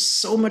 There's just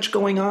so much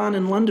going on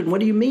in London. What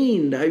do you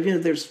mean?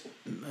 There's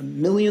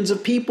millions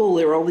of people.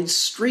 There are all these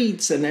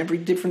streets and every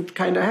different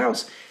kind of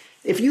house.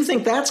 If you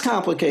think that's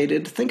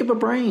complicated, think of a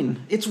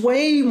brain. It's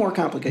way more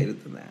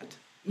complicated than that.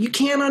 You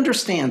can't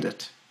understand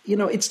it.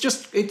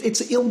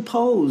 It's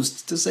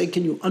ill-posed to say,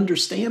 can you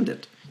understand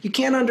it? You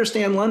can't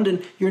understand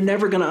London. You're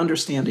never going to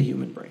understand a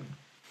human brain.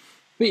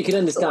 But you can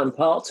understand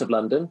parts of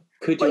London.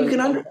 Could you?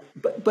 Well,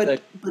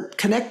 but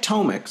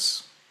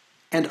connectomics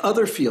and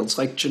other fields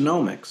like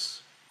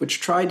genomics, which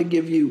try to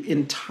give you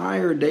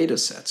entire data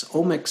sets,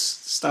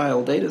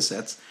 omics-style data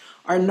sets,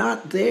 are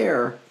not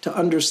there to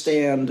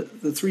understand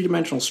the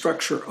three-dimensional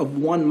structure of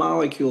one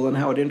molecule and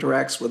how it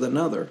interacts with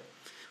another,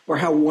 or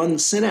how one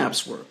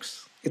synapse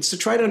works. It's to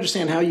try to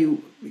understand how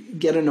you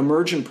get an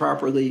emergent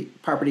property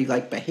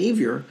like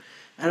behavior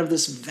out of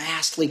this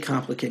vastly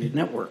complicated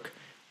network.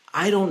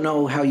 I don't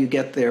know how you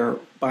get there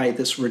by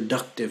this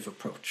reductive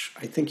approach.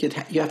 I think you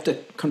have to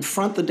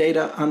confront the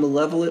data on the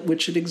level at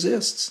which it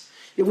exists.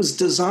 It was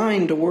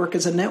designed to work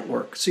as a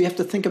network, so you have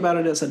to think about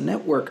it as a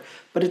network.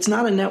 But it's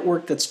not a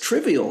network that's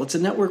trivial. It's a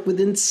network with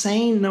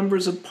insane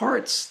numbers of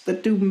parts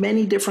that do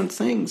many different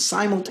things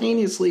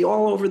simultaneously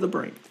all over the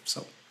brain.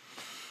 So,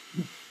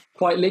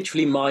 quite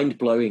literally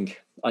mind-blowing.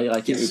 I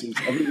like it.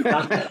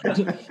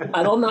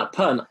 And on that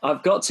pun,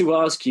 I've got to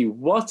ask you,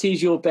 what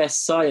is your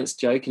best science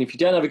joke? And if you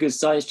don't have a good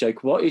science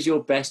joke, what is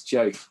your best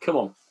joke? Come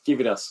on, give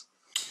it us.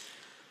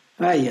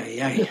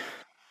 I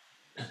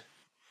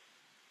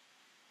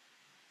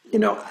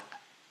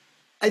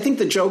think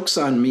the joke's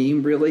on me,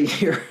 really,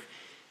 here,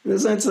 in the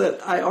sense that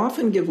I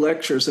often give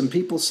lectures and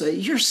people say,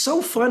 you're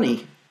so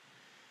funny.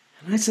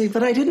 And I say,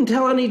 but I didn't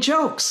tell any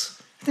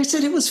jokes. They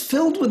said it was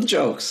filled with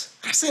jokes.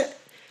 I said,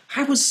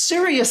 I was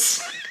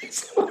serious.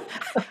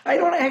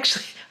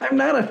 I'm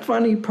not a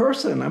funny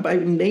person. By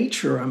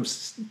nature, I'm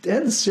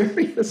dead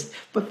serious.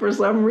 But for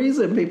some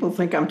reason, people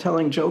think I'm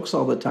telling jokes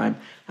all the time.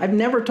 I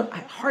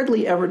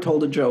hardly ever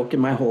told a joke in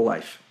my whole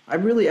life.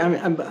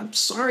 I'm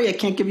sorry, I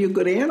can't give you a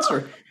good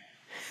answer.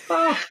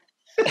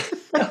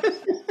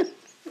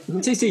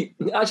 See,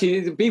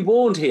 actually, be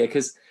warned here,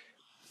 because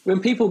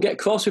when people get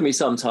cross with me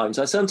sometimes,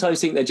 I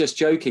sometimes think they're just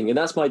joking, and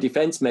that's my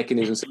defense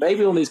mechanism. So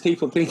maybe all these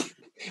people think,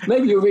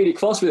 maybe you're really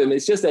cross with them,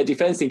 it's just their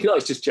defense thinking, oh,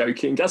 it's just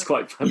joking. That's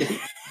quite funny.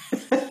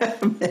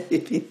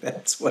 Maybe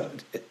that's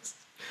what it is.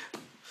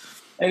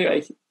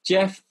 Anyway,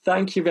 Jeff,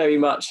 thank you very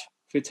much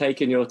for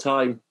taking your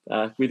time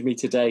with me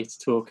today to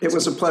talk. It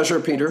was a pleasure,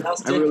 Peter.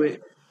 Fantastic. I really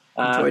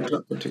enjoyed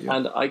talking to you.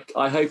 And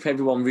I hope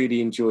everyone really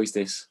enjoys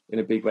this in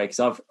a big way,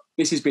 because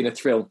this has been a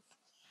thrill.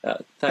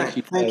 Thank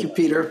you. Thank you,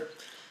 Peter.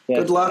 Yeah.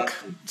 Good luck.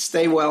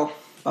 Stay well.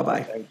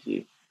 Bye-bye. Thank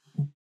you.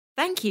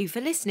 Thank you for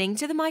listening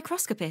to The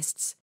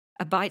Microscopists,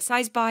 a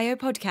bite-sized bio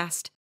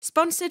podcast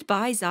sponsored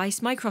by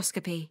Zeiss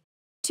Microscopy.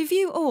 To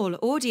view all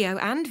audio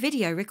and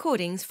video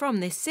recordings from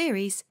this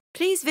series,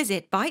 please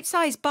visit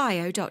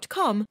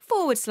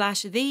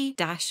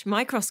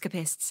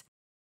bitesizebio.com/the-microscopists.